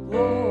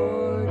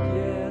 Lord,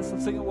 yes.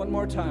 Let's sing it one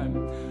more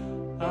time.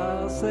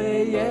 I'll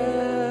say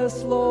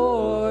yes,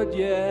 Lord,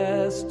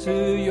 yes,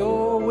 to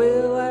your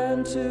will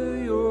and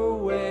to your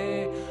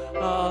way.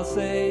 I'll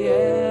say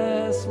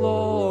yes,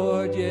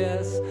 Lord,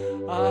 yes,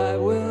 I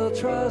will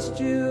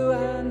trust you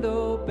and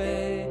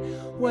obey.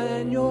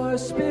 When your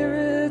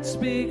Spirit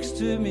speaks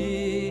to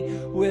me,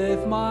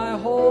 with my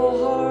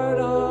whole heart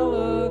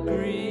I'll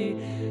agree,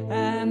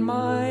 and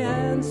my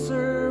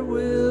answer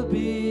will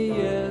be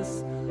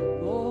yes,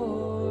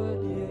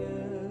 Lord,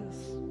 yes.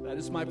 That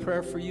is my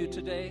prayer for you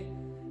today,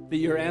 that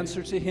your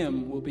answer to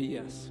Him will be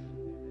yes.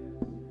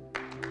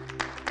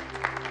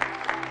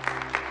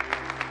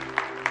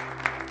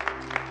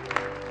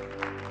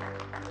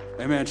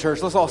 Amen,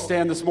 church. Let's all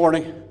stand this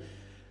morning.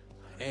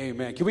 Amen.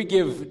 Amen. Can we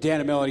give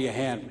Dan and Melody a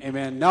hand?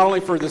 Amen. Not only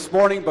for this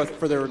morning, but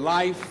for their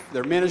life,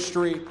 their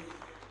ministry.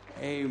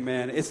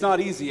 Amen. It's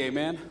not easy,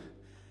 amen.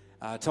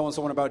 Telling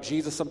someone about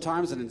Jesus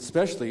sometimes, and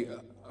especially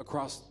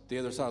across the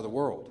other side of the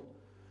world.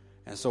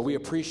 And so we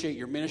appreciate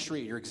your ministry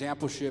and your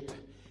exampleship.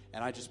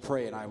 And I just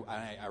pray, and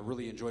I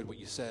really enjoyed what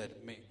you said.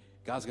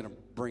 God's going to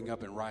bring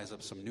up and rise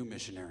up some new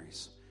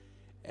missionaries,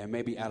 and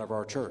maybe out of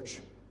our church.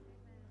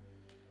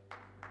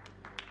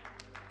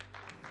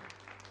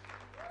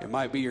 It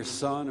might be your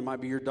son, it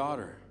might be your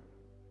daughter.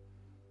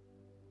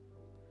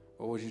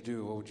 What would you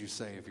do? What would you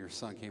say if your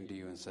son came to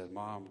you and said,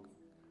 Mom,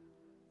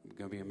 I'm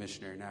going to be a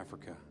missionary in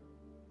Africa?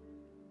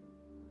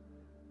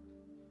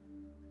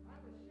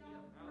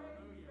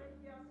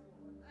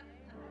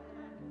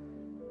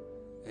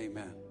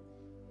 Amen.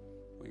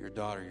 Well, your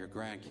daughter, your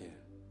grandkid,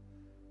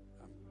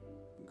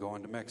 I'm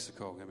going to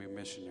Mexico, going to be a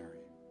missionary.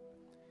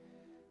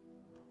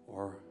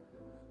 Or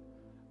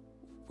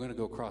we're going to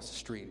go across the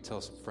street and tell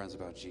some friends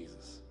about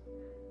Jesus.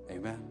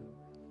 Amen.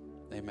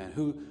 Amen.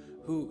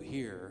 Who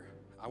here,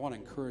 I want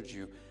to encourage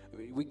you.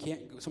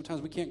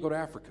 Sometimes we can't go to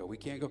Africa. We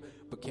can't go,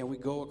 but can we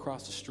go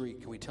across the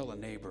street? Can we tell a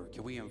neighbor?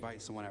 Can we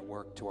invite someone at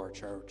work to our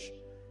church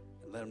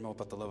and let them know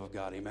about the love of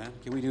God? Amen.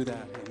 Can we do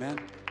that? Amen.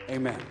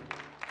 Amen.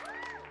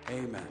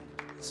 Amen.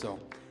 So,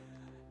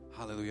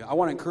 hallelujah. I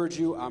want to encourage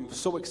you. I'm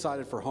so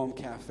excited for Home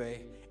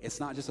Cafe. It's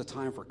not just a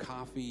time for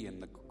coffee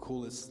and the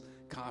coolest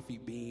coffee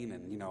bean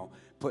and,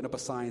 putting up a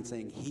sign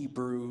saying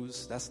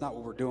Hebrews. That's not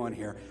what we're doing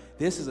here.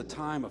 This is a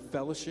time of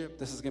fellowship.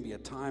 This is going to be a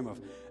time of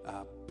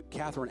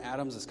Catherine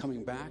Adams is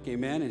coming back,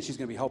 amen, and she's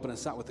going to be helping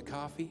us out with the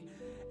coffee.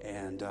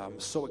 And I'm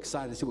so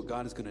excited to see what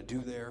God is going to do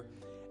there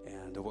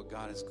and what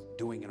God is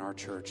doing in our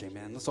church,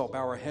 amen. Let's all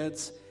bow our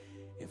heads.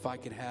 If I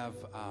could have,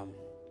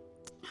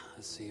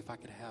 let's see, if I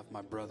could have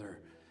my brother,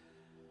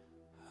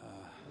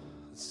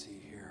 let's see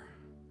here.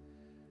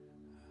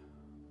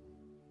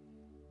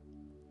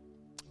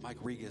 Mike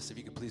Regas, if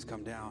you could please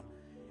come down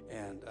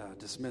and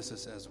dismiss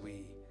us as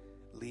we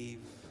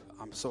leave.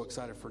 I'm so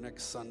excited for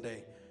next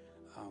Sunday.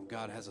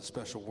 God has a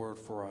special word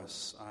for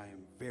us. I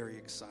am very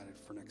excited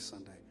for next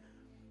Sunday.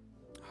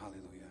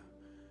 Hallelujah.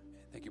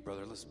 Thank you,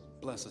 brother. Let's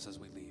bless us as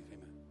we leave.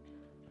 Amen.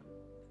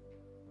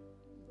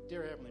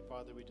 Dear Heavenly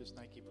Father, we just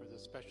thank you for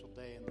this special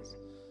day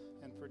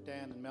and for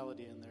Dan and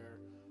Melody and their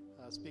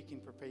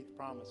Speaking for Faith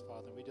Promise,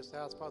 Father. We just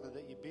ask, Father,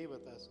 that you be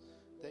with us,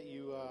 that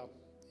you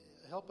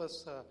help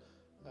us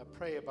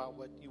pray about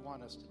what you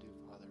want us to do,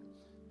 Father,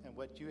 and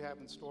what you have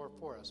in store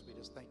for us. We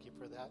just thank you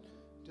for that.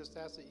 Just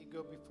ask that you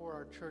go before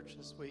our church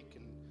this week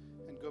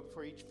and go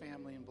before each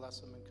family and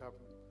bless them and cover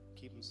them.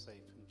 Keep them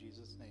safe. In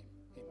Jesus' name,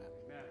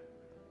 amen.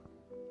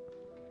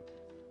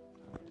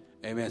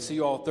 Amen. See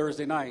you all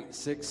Thursday night,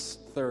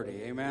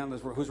 6:30. Amen.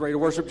 Who's ready to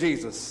worship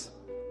Jesus?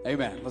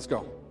 Amen. Let's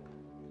go.